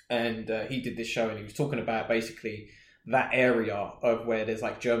 And he did this show, and he was talking about basically that area of where there's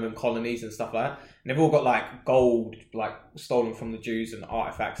like German colonies and stuff like that. And they've all got like gold, like stolen from the Jews and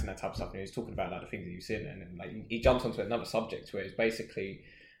artifacts and that type of stuff. And he was talking about like the things that you've seen, and then like he jumps onto another subject where it's basically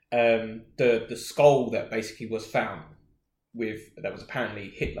the skull that basically was found that was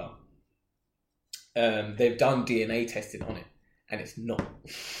apparently Hitler. They've done DNA testing on it, and it's not.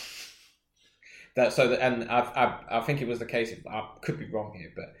 I think it was the case. I could be wrong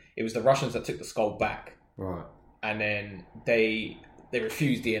here, but it was the Russians that took the skull back, right? And then they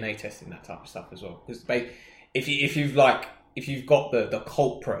refused DNA testing, that type of stuff as well. Because if you've got the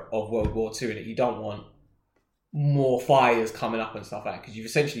culprit of World War II in it, you don't want more fires coming up and stuff like that, because you've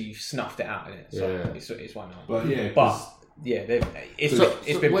snuffed it out in it. So it's one. But it's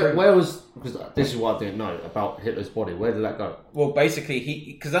been where was, because this is what I didn't know about Hitler's body. Where did that go? Well, basically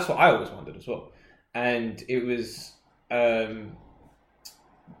because that's what I always wondered as well, and it was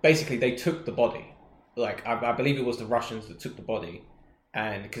basically they took the body. Like I believe it was the Russians that took the body.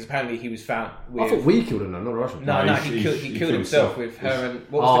 And because apparently he was found with... I thought we killed him, though, not the Russians. No, he killed himself with her and...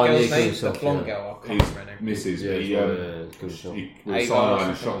 What was the girl's name? The blonde girl. I can't remember her name. Mrs. He was cyanide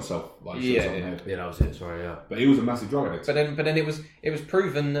and shot himself. Yeah, that was it. Sorry, yeah. But he was a massive drug addict. But then it was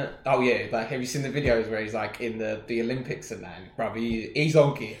proven that... Oh, yeah. Like, have you seen the videos where he's, like, in the Olympics and that? Bruv, he's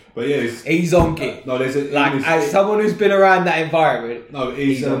on gear. But yeah... He's on gear. No, there's a... Like, as someone who's been around that environment... No,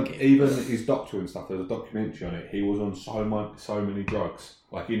 he's on gear. Even his doctor and stuff, there's a documentary on it. He was on so many drugs.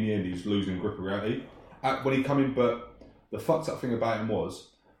 Like, in the end, he was losing grip of reality. When he come in, but the fucked up thing about him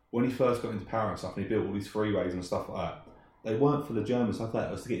was, when he first got into power and stuff, and he built all these freeways and stuff like that, they weren't for the Germans, stuff like that,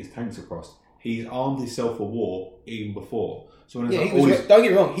 it was to get his tanks across. He's armed himself for war even before. So when it's don't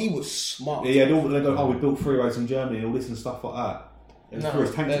get me wrong, he was smart. Yeah, they go, we built freeways in Germany and all this and stuff like that. It was for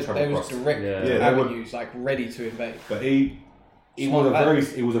his tanks to travel across. There was direct avenues, like, ready to invade. But he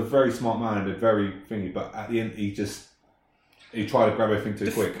was a very smart man and a very thingy, but at the end, he tried to grab everything too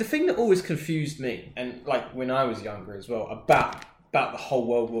quick. The thing that always confused me, and like when I was younger as well, about the whole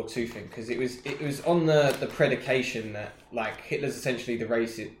World War II thing, because it was on the predication that like Hitler's essentially a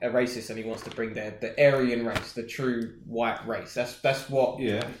racist, and he wants to bring the Aryan race, the true white race. That's what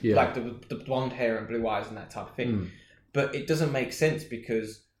like the blonde hair and blue eyes and that type of thing. But it doesn't make sense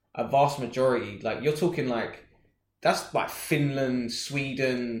because a vast majority, like you're talking like. That's like Finland,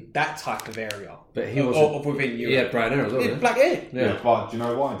 Sweden, that type of area. But he was within Europe. Yeah, brown hair as well. Black hair. Yeah, but do you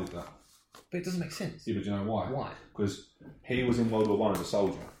know why he did that? But it doesn't make sense. Yeah, but do you know why? Why? Because he was in World War I as a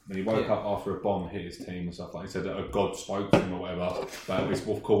soldier. And he woke up after a bomb hit his team and stuff like that. He said that a god spoke to him or whatever. But it's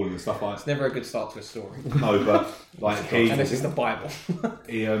wolf calling and stuff like that. It's never a good start to a story. No, but like unless it's the Bible.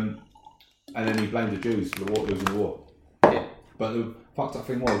 And then he blamed the Jews for the war, losing the war. Yeah. But the fucked up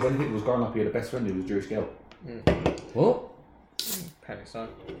thing was, when Hitler was growing up, he had a best friend who was a Jewish girl. What? Apparently so.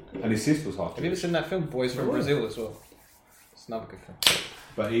 And his sister was half Jewish. Have you ever seen that film, Boys from Brazil, as well? It's another good film.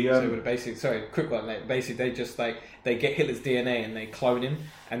 But he... So basically, quick one. Like, basically, they just they get Hitler's DNA and they clone him,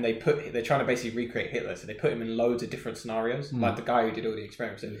 and they're trying to basically recreate Hitler. So they put him in loads of different scenarios. Like the guy who did all the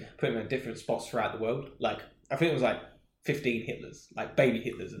experiments, they put him in different spots throughout the world. Like I think it was like 15 Hitlers, like baby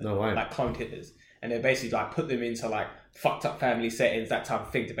Hitlers, and like cloned Hitlers. And they basically like put them into like fucked up family settings, that type of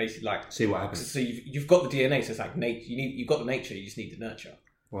thing, to basically like see what happens. So you've got the DNA, so it's like you've got the nature, you just need the nurture.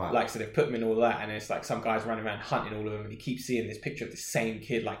 Right. Like so they've put them in all that, and it's like some guys running around hunting all of them, and he keeps seeing this picture of the same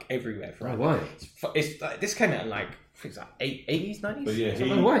kid like everywhere. It's like, this came out in like I think it's like 80s, 90s. But yeah,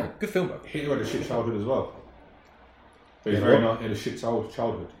 good film though. Hitler had a shit childhood as well. But he's very not in a shit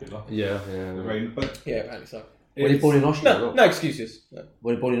childhood, Hitler. Yeah. Apparently so. Were you born in Austria? No excuses.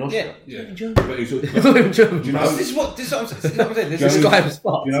 Were you born in Austria? Yeah. But he's in German. Do you know? This is what I'm saying. This guy was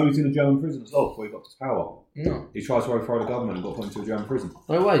fucked. Do you know he's in a German prison as well before he got to power? No. He tried to overthrow the government and got put into a German prison.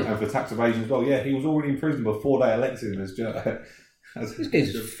 No way. And for tax evasion as well. Yeah, he was already in prison before they elected him as German. This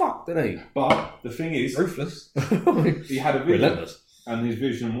guy's fucked, isn't he? But the thing is, ruthless. He had a vision, relentless, and his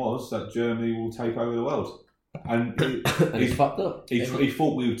vision was that Germany will take over the world. And he's fucked up. He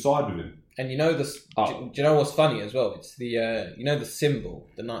thought we would side with him. And you know this. Do you know what's funny as well? It's the the symbol,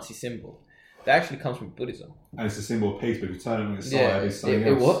 the Nazi symbol, that actually comes from Buddhism. And it's a symbol of peace. But if you turn it on its side, it's something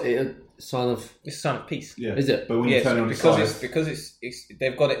else. What? It's a sign of peace. Yeah. Is it? But when you turn it on its side, because it's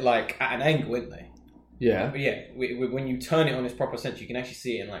they've got it like at an angle, isn't they? Yeah. But yeah, when you turn it on its proper sense, you can actually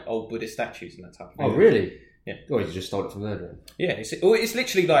see it in like old Buddhist statues and that type of thing. Oh, really? Yeah. Oh, you just stole it from there, then? Yeah. It's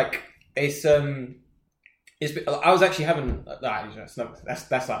literally like it's. I was actually having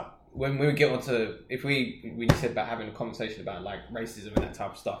that's like when we get onto we said about having a conversation about like racism and that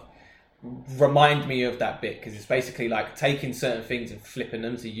type of stuff. Remind me of that bit because it's basically like taking certain things and flipping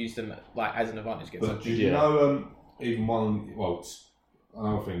them to use them like as an advantage. But do you know even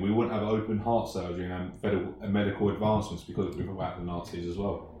another thing, we wouldn't have open heart surgery and medical advancements because of about the Nazis as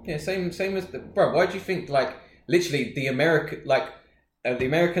well. Yeah, same as why do you think like literally the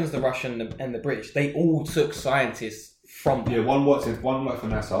Americans, the Russian, and the British, they all took scientists from... Yeah, one worked for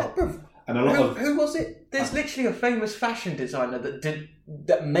NASA, And a lot of who was it? There's literally a famous fashion designer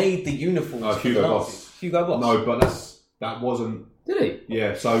that made the uniforms. Hugo Boss. Hugo Boss. No, but that wasn't. Did he?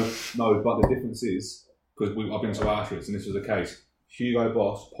 Yeah. So no, but the difference is because I've been to Auschwitz and this was the case. Hugo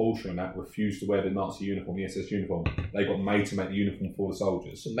Boss, Porsche, and that refused to wear the Nazi uniform, the SS uniform. They got made to make the uniform for the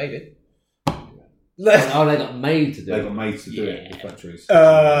soldiers. So maybe. Oh, they got made to do it. They got made to do it in the factories.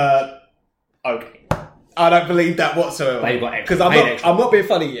 Okay. I don't believe that whatsoever. They got extra. Because I'm not being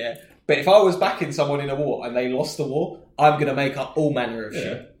funny, yeah. But if I was backing someone in a war and they lost the war, I'm going to make up all manner of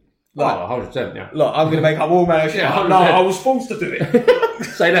shit. Like, 100%, yeah. Look, I'm going to make up all manner of shit. Yeah, No, I was forced to do it.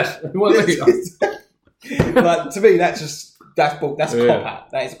 Say less. Like, to me, that's cop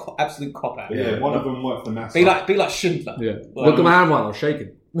out. That is an absolute cop out. Yeah, one of them worked for NASA. Be like Schindler. Yeah. Look at my hand while I was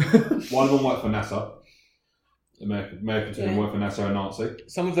shaking. One of them worked for NASA. American team worked for NASA and Nazi.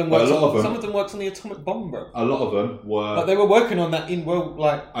 Some of them worked on the atomic bomb, bro. A lot of them were. But they were working on that in world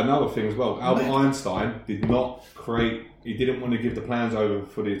like another thing as well. Albert Einstein did not create. He didn't want to give the plans over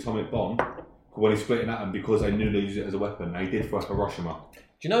for the atomic bomb when he split an atom because they knew they used it as a weapon. They did for Hiroshima.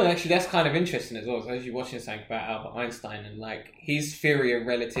 Do you know, actually, that's kind of interesting as well. So as you're watching something about Albert Einstein and like his theory of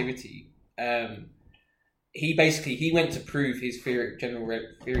relativity, he went to prove his theory of general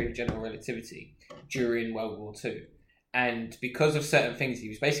relativity during World War II, and because of certain things, he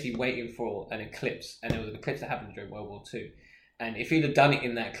was basically waiting for an eclipse, and there was an eclipse that happened during World War II. And if he'd have done it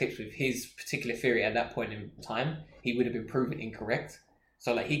in that eclipse with his particular theory at that point in time, he would have been proven incorrect.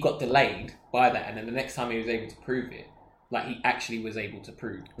 So like he got delayed by that, and then the next time he was able to prove it, like he actually was able to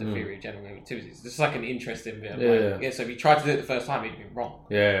prove the theory of general relativity. It's just like an interesting bit. So if he tried to do it the first time, he'd been wrong.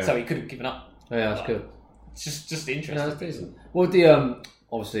 Yeah. So he could have given up. Yeah, that's good. It's just interesting. Yeah, that's decent. Well, the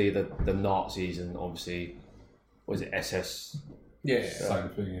obviously the Nazis and obviously was it SS? Yeah, same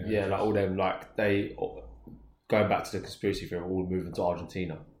thing. Yeah, like all them like they going back to the conspiracy theory, all moving to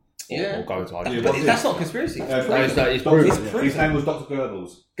Argentina. Or going to Argentina. But that's not conspiracy. It's proven. His name was Dr.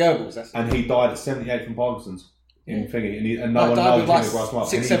 Goebbels. Goebbels, and he died at 78 from Parkinson's in thingy, and no one died knows with like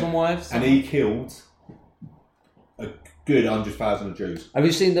 6-7 wives, and he killed a good 100,000 Jews. Have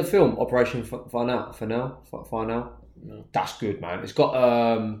you seen the film Operation Farnell? No. That's good, man. It's got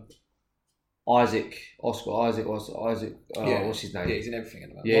Isaac. What's his name? Yeah, he's in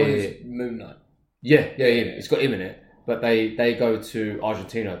everything. Moon Knight. Yeah. It's got him in it. But they go to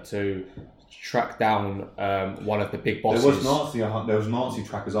Argentina to track down one of the big bosses. There was Nazi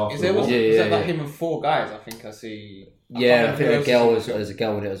trackers after. Is that like him and 4 guys? I think I see. I think there's a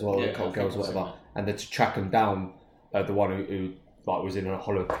girl in it as well. Girls, whatever. And then to track him down, the one who like was in a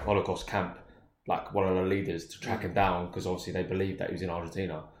Holocaust camp, like one of the leaders, to track him down because obviously they believed that he was in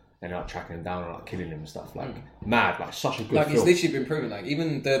Argentina. And like tracking him down and like killing him and stuff, like mad, like such a good film. It's literally been proven. Like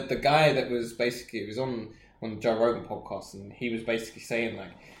even the guy that was basically, it was on the Joe Rogan podcast, and he was basically saying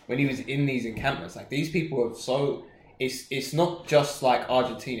like when he was in these encampments, like these people are so it's not just like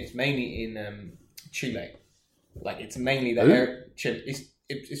Argentina, it's mainly in Chile. Like it's mainly the area. Chile.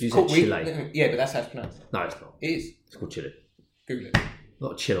 It's called Chile. Yeah, but that's how it's pronounced. No, it's not. It is. It's called Chile. Google it.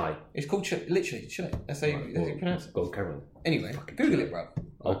 Not Chile. It's called literally Chile. That's how you pronounce it. Go on, Cameron. Anyway, Google it, bro.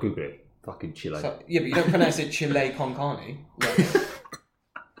 I'll Google it. Fucking Chile. So, yeah, but you don't pronounce it Chile con carne.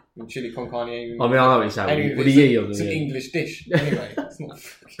 Like, chili con carne. I know what you're saying. It's an English dish. Anyway, it's not a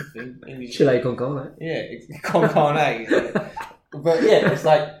fucking thing. English Chile con carne. Yeah, it's con carne. But yeah, it's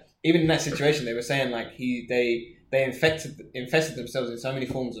like even in that situation, they were saying like they infested themselves in so many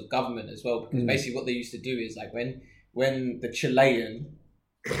forms of government as well, because basically what they used to do is like when the Chilean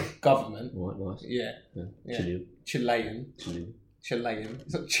government, Chilean.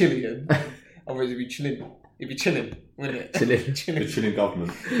 It's not Chilean. Otherwise it'd be Chilean. It'd be chilling, wouldn't it? The Chilean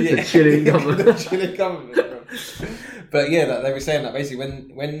government. Yeah. The Chilean government. The Chilean government, bro. But yeah, like, they were saying that basically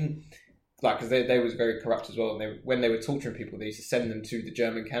when like, because they was very corrupt as well, and when they were torturing people, they used to send them to the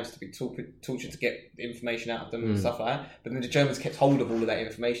German camps to be tortured to get information out of them and stuff like that. But then the Germans kept hold of all of that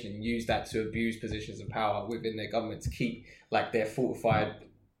information and used that to abuse positions of power within their government to keep like their fortified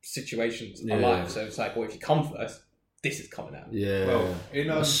situations alive. So it's like, well, if you come first, this is coming out. Yeah. Well,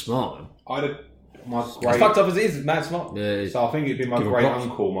 that's smart. As fucked up as it is, it's mad smart. Yeah. So I think it'd be my great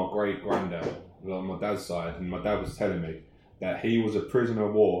uncle, my great granddad, on my dad's side, and my dad was telling me that he was a prisoner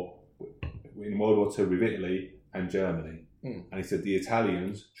of war in World War II with Italy and Germany, and he said the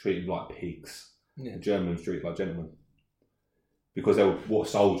Italians treated like pigs, the Germans treated like gentlemen because they were war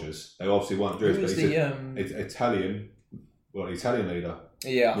soldiers. They obviously weren't Jewish, but he said Italian leader.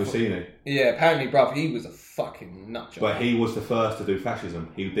 Yeah, Mussolini. Yeah, apparently, bruv, he was a fucking nutjob. But he was the first to do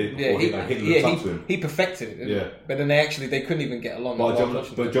fascism. He did before Hitler looked up to him. He perfected it. Yeah, but then they couldn't even get along. But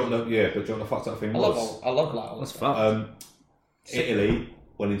John, the fucked up thing was, I love that. That's fucked. Italy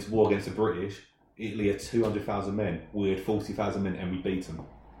went into war against the British, Italy had 200,000 men. We had 40,000 men, and we beat them.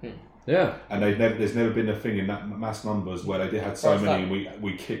 Yeah, and there's never been a thing in that mass numbers where they had so many. And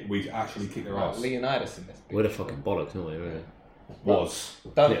we actually kicked their ass. Leonidas in this. We're the fucking bollocks, aren't we? Really?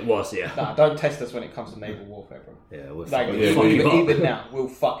 It was, yeah. Nah, don't test us when it comes to naval warfare, bro. Yeah, we're like even now, we'll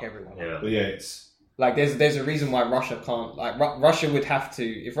fuck everyone. Yeah, but yeah, it's like there's a reason why Russia can't. Like Russia would have to,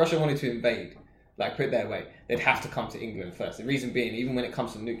 if Russia wanted to invade, like put it their way, they'd have to come to England first. The reason being, even when it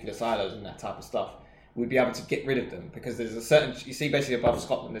comes to nuclear silos and that type of stuff, we'd be able to get rid of them because there's a certain. You see, basically above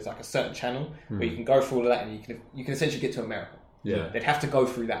Scotland, there's like a certain channel where you can go through all of that, and you can essentially get to America. Yeah, they'd have to go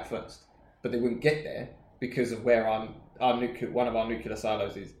through that first, but they wouldn't get there because of where one of our nuclear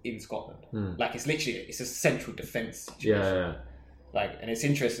silos is in Scotland. Like it's a central defence situation. Yeah. Like, and it's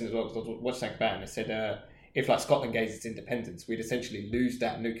interesting as well because I was watching something about it and it said if like Scotland gains its independence, we'd essentially lose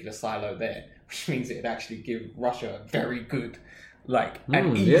that nuclear silo there, which means it'd actually give Russia a very good, like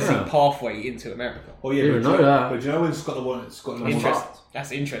an easy pathway into America. Oh yeah, but do you know when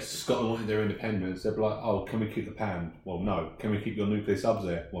That's interesting. Scotland wanted their independence. They'd be like, "Oh, can we keep the pan?" Well, no. Can we keep your nuclear subs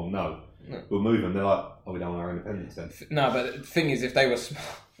there? Well, no. We'll move them. They're like, "Oh, we don't want our independence then." No, but the thing is, if they were smart,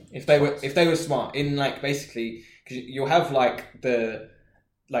 if they were smart in like basically, because you'll have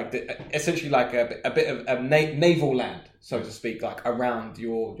essentially like a bit of a naval land, so to speak, like around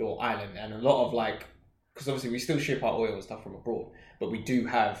your island, and a lot of like, because obviously we still ship our oil and stuff from abroad, but we do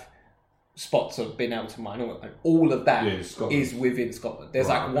have spots of being able to mine oil, and all of that is within Scotland. There's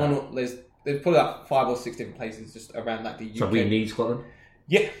there's probably like 5 or 6 different places just around like the UK. So we need Scotland?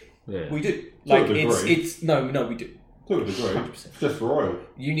 Yeah, we do. Like it's no, we do. To a degree, 100%. Just for oil.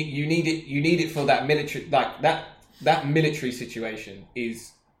 You need it for that military, like that military situation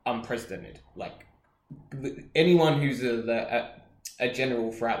is unprecedented. Like anyone who's a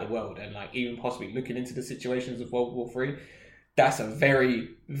general throughout the world, and like even possibly looking into the situations of World War III, that's a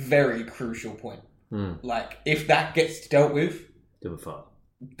very, very crucial point. Like if that gets dealt with, then we're fucked.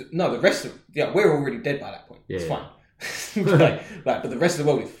 No, the rest of we're already dead by that point. It's fine. but the rest of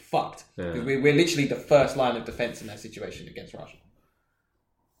the world is fucked because we're literally the first line of defense in that situation against Russia.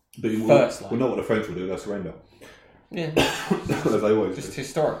 But we know what the French will do. They'll surrender. Yeah, as they always just do.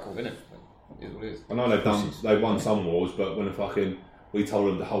 Historical, isn't it? Is what it is. I know they've won some wars, but when we told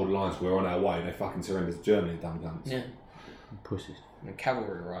them to hold the lines, we were on our way, and they fucking surrendered to Germany, dumb cunts. Yeah, pussies. And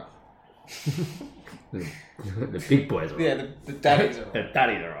cavalry, right? The big boys are right. Yeah, the daddies are right. The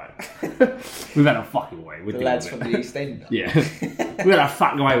daddies are right. We've had a fucking way. The lads from the East End. Yeah. We've had a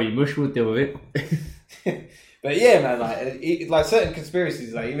fucking way with you, mush. We'll deal with it. But yeah, man, like certain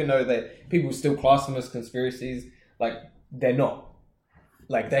conspiracies, like even though people still class them as conspiracies, like they're not.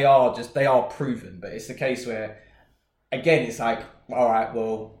 Like they are proven, but it's the case where, again, it's like, all right,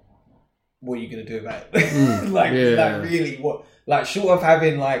 well, what are you gonna do about it? Really, what? Like, short of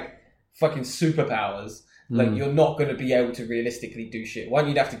having like fucking superpowers, like you're not going to be able to realistically do shit. One,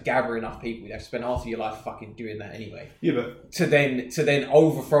 you'd have to gather enough people. You'd have to spend half of your life fucking doing that anyway. Yeah, but to then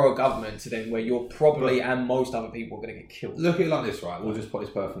overthrow a government, to then where you're probably and most other people are going to get killed. Look at it like this, right? We'll just put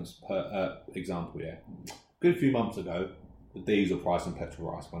this perfect example. Yeah, good few months ago, the diesel price and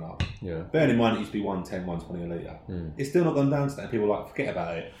petrol price went up. Yeah. Bearing in mind it used to be 110, 120 a litre. It's still not gone down to that. People are like, forget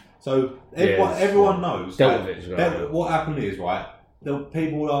about it. So everyone knows. Dealt with it, right? What happened is, right, they'll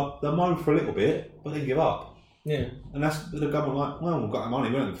moan for a little bit, but then give up. Yeah. And that's the government like, well, we've got our money,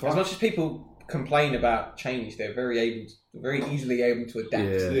 we don't as much as people complain about change, they're very easily able to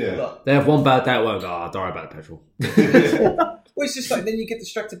adapt. Yeah. They have one bad day at work, don't worry about the petrol. Well, it's just like then you get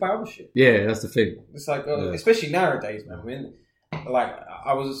distracted by other shit. Yeah, that's the thing. It's like, especially nowadays, man. I mean, like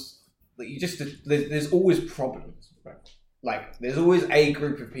there's always problems, right? Like there's always a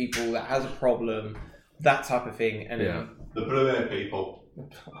group of people that has a problem, that type of thing, and the blue hair people,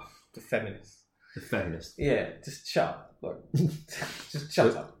 the feminists. The feminists. Yeah, just shut up. Like, just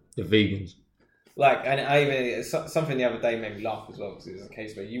shut up. The vegans. Like, and I even something the other day made me laugh as well because it was a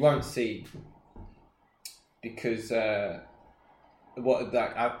case where you won't see because I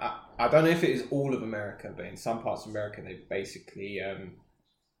don't know if it is all of America, but in some parts of America they've basically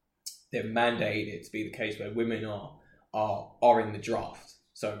they've mandated it to be the case where women are in the draft.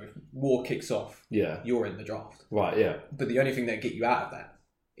 So if war kicks off, you're in the draft. Right. Yeah. But the only thing that get you out of that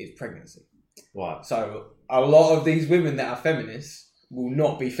is pregnancy. Right. So a lot of these women that are feminists will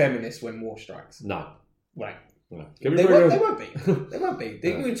not be feminists when war strikes. No. Right. No. They won't be. They won't be.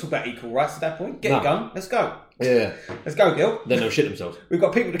 They won't talk about equal rights at that point. Get a gun. Let's go. Yeah. Let's go, girl. Then they'll shit themselves. We've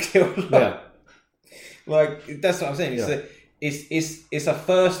got people to kill. Like that's what I'm saying. It's the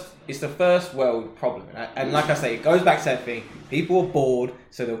first world problem, and like I say, it goes back to that thing. People are bored,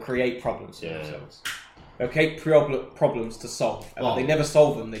 so they'll create problems for themselves. They create problems to solve, and they never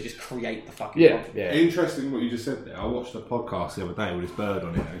solve them. They just create the fucking problem. Yeah. Interesting what you just said there. I watched a podcast the other day with this bird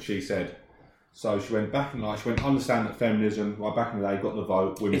on it, and she said, so she went back and she went, understand that feminism, like back in the day, got the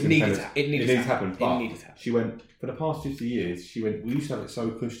vote, women's independence. It needed to happen. But she went, for the past 50 years, she went, we used to have it so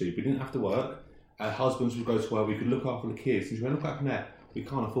cushy, we didn't have to work, our husbands would go to work, we could look after the kids. And she went, look back in there, we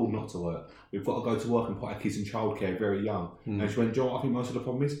can't afford not to work. We've got to go to work and put our kids in childcare very young. And she went, John, I think most of the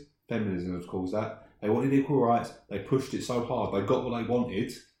problem is feminism has caused that. They wanted equal rights, they pushed it so hard, they got what they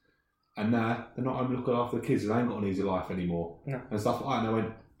wanted, and now they're not only looking after the kids, they ain't got an easy life anymore. No. And stuff like that. And they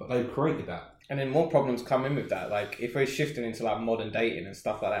went, but they've created that. And then more problems come in with that. Like, if we're shifting into like modern dating and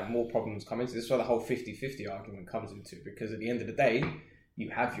stuff like that, more problems come into. This is where the whole 50-50 argument comes into, because at the end of the day, you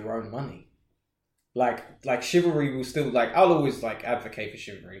have your own money. Like chivalry will still, like, I'll always like advocate for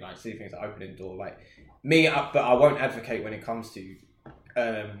chivalry, like see things like opening door, like me, but I won't advocate when it comes to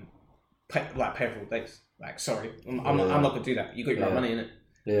paying for dates. Like, sorry, I'm not gonna do that. You got your own money in it.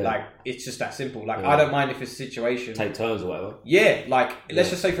 Yeah. Like, it's just that simple. Like, I don't mind if it's a situation. Take turns or whatever. Yeah, like, let's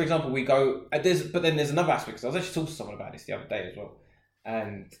just say, for example, we go... but then there's another aspect, because I was actually talking to someone about this the other day as well.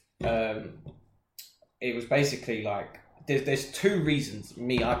 And it was basically like, there's two reasons,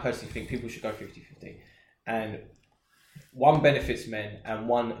 I personally think people should go 50-50. And one benefits men, and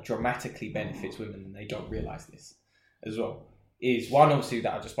one dramatically benefits women, and they don't realise this as well. Is one, obviously,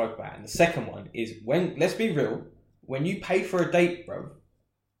 that I just spoke about. And the second one is, let's be real, when you pay for a date, bro,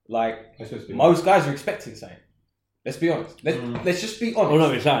 like, most guys are expecting something. Let's be honest. Let's just be honest. I know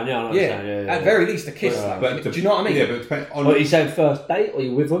what you're saying, yeah. At very least, a kiss. But do you know what I mean? Yeah, but it depends on... What, are you saying first date, or are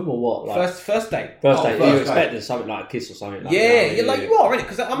you with them, or what? Like, first date. First date. You're expecting something like a kiss or something like that. Yeah, you're like, you are, innit?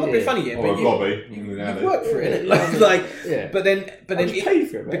 Because I'm not being funny yet, but you work for it, innit? But then you paid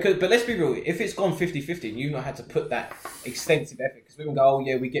for it, but let's be real, if it's gone 50-50 and you've not had to put that extensive effort, because women go, oh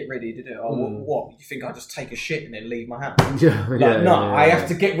yeah, we get ready to do it. Oh, what? You think I just take a shit and then leave my house? I have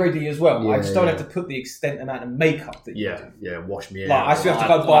to get ready as well. I just don't have to put the extent amount of makeup that you do. Wash me out. Like, I still have to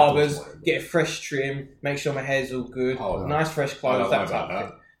go barbers, get a fresh trim, make sure my hair's all good, nice fresh clothes, that type of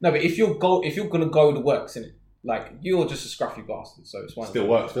thing. No, but if you're gonna go to work, innit? Like, you're just a scruffy bastard, so it's one. Still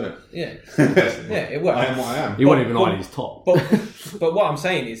works, doesn't it? Yeah, yeah, it works. I am what I am. He won't even iron his top. But what I'm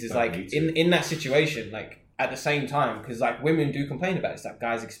saying is like in that situation, like at the same time, because like women do complain about it, it's like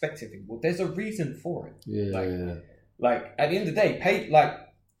guys expecting things. Well, there's a reason for it. Like at the end of the day, pay like.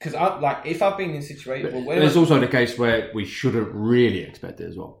 Because if I've been in situations... Well, there's also the case where we shouldn't really expect it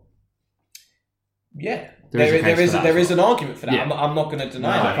as well. Yeah. There is an argument for that. Yeah. I'm not going to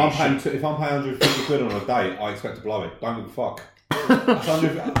deny that. If I'm paying 150 quid on a date, I expect to blow it. Don't give a fuck.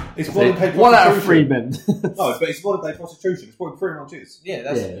 It's modern day prostitution. 1 out of 3 men. No, but it's modern day prostitution. It's probably 3 months. Yeah,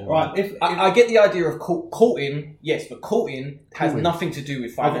 that's... Right. If I get the idea of courting, yes, but courting has nothing to do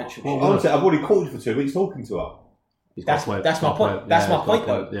with financial shit. Honestly, I've already courted for 2 weeks talking to her. That's my point. That's my point,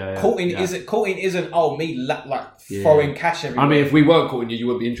 though. Courting isn't throwing cash everywhere. I mean, if we weren't courting you, you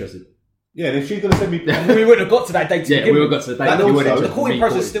wouldn't be interested. Yeah, and if she's going to send me... we wouldn't have got to that date to begin with. We would have got to the date. The courting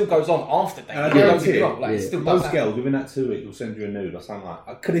process still goes on after that. Most girls, within that 2 weeks, will send you a nude or something like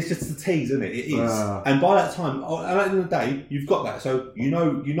that. Because it's just a tease, isn't it? It is. And by that time, at the end of the day, you've got that. So, you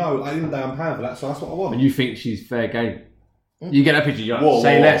know, at the end of the day, I'm paying for that, so that's what I want. And you think she's fair game. You get that picture, you're like,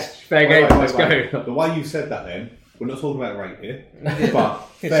 say less. Fair game, let's go. The way you said that then... We're not talking about rape here, but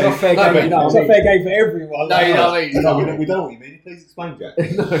it's not fair game. No, it's not fair game for everyone. No, you know what I mean. No, we don't know what you mean. Please explain, Jack.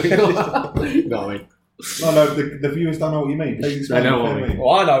 No, the viewers don't know what you mean. Please explain. They know what I mean.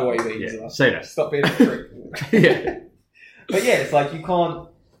 Well, I know what you mean. Yeah. Say that. Stop being a prick. Yeah. But yeah, it's like you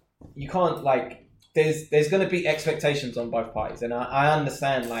can't like. There's going to be expectations on both parties, and I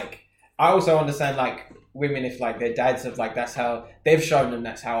understand. Like, I also understand like. Women, if like their dads have like that's how they've shown them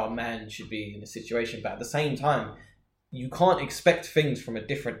that's how a man should be in a situation, but at the same time you can't expect things from a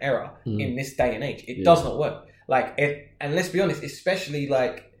different era in this day and age. It does not work. Like and let's be honest, especially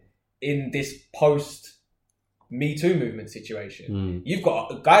like in this post Me Too movement situation, you've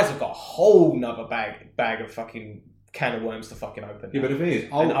got guys have got a whole nother bag of fucking can of worms to fucking open. Yeah, but the thing is,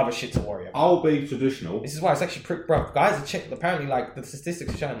 and other shit to worry about. I'll be traditional. This is why it's actually bro. Guys are checked. Apparently, like the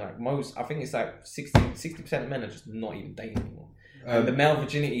statistics are showing, like I think it's like 60% of men are just not even dating anymore. And the male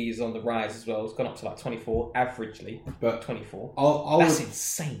virginity is on the rise as well. It's gone up to like 24 averagely, but 24. That's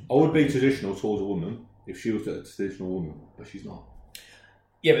insane. I would be traditional towards a woman if she was a traditional woman, but she's not.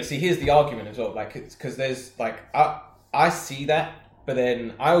 Yeah, but see, here's the argument as well. Like, it's because there's like I see that, but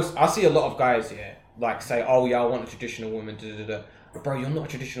then I see a lot of guys here. Like say, oh yeah, I want a traditional woman. But bro, you're not a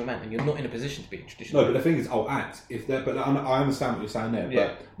traditional man, and you're not in a position to be a traditional. No, but the thing is, I'll act if they're. But I understand what you're saying there.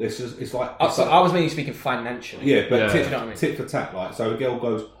 But this is it's like. I was mainly speaking financially. Yeah, but tit for tat. Like, so a girl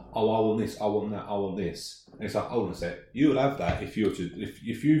goes, oh, I want this, I want that, I want this. And it's like, hold on a sec, you'll have that if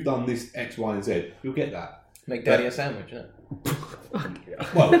you've done this X, Y, and Z, you'll get that. Make daddy a sandwich, isn't it?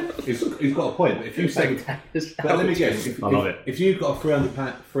 Well, he's got a point. But if you say, but let me guess, if you've got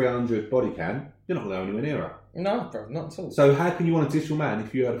a 300 body cam, you're not going to go anywhere near her. No, bro, not at all. So how can you want a traditional man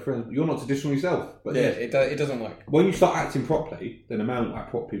if you had a friend? You're not traditional yourself. But yeah, it doesn't work. When you start acting properly, then a man will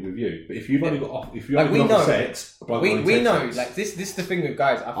act properly with you. But if you've only got off, if you like, only got sex, we know. Sex. Like this is the thing with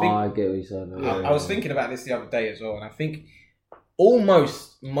guys. I think I get what you're saying. I was thinking about this the other day as well, and I think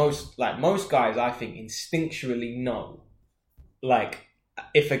almost most guys, I think, instinctually know, like,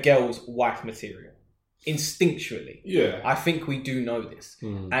 if a girl's wife material. Instinctually. Yeah. I think we do know this.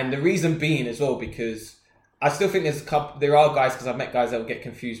 And the reason being as well, because I still think there are guys, because I've met guys that will get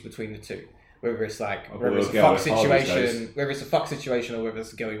confused between the two. Whether it's like, whether it's a fuck situation or whether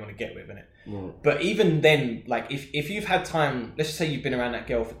it's a girl you want to get with, innit? But even then, like, if you've had time, let's just say you've been around that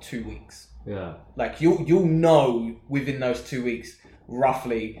girl for 2 weeks. Yeah. Like, you'll know within those 2 weeks,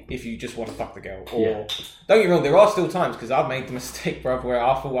 roughly, if you just want to fuck the girl. Or, don't get me wrong, there are still times, because I've made the mistake, bro, where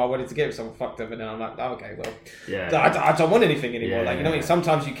I thought I wanted to get with someone, fucked up, and then I'm like, oh, okay, well, I don't want anything anymore. Like, you know what I mean?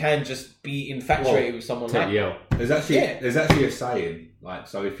 Sometimes you can just be infatuated with someone like that. There's actually a saying, like,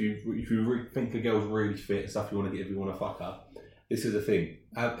 so if you think a girl's really fit and stuff, you want to get, if you want to fuck her, this is the thing.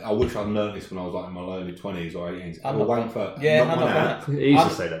 I wish I'd learned this when I was like in my early 20s or 18s. I'm not one for. Yeah, I'm not one. You used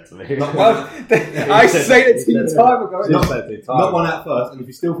to say that to me. I used to say that to you time ago. Not one at first, and if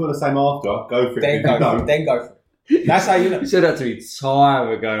you still feel the same after, go for it. Then go for it. That's how you know. You said that to me time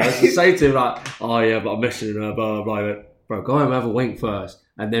ago. I used to say to him, like, oh yeah, but I'm messaging her, blah, blah, blah. But, bro, go home and have a wink first,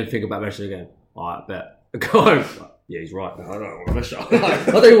 and then think about messaging again. Alright, bet. Go home. Yeah, he's right. I don't want to mess her. I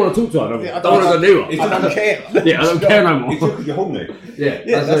don't even want to talk to her. I don't want to go near her. I don't care. Yeah, I don't care no more. You're horny. Yeah,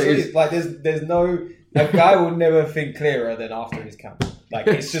 that's what it is. Like, there's no... A guy will never think clearer than after his camp. Like,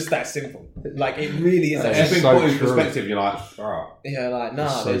 it's just that simple. Like, it really is. Everything put in perspective, you're like, oh. Yeah, like,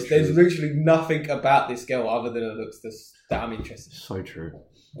 nah, there's literally nothing about this girl other than her looks that I'm interested in. So true.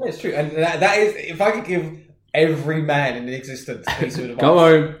 Yeah, it's true. And that is... If I could give every man in existence a piece of advice... Go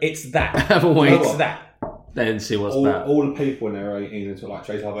home. It's that. Have a wink. It's that. Then see what's bad. All the people in their 18s into like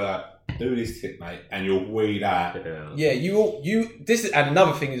Chase, I'll be like, do this tip, mate, and you'll weed out. Yeah, this is, and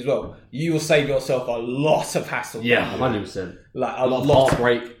another thing as well, you will save yourself a lot of hassle. Yeah, 100%. Like a lot of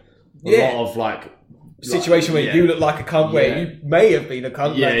heartbreak. A lot of like situation where you look like a cunt, where you may have been a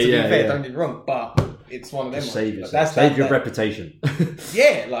cunt. Yeah, like, to be fair, don't get me wrong, but it's one of them. Save yourself. Like, save your reputation.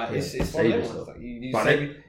 Yeah, like it's one of them ones. Like,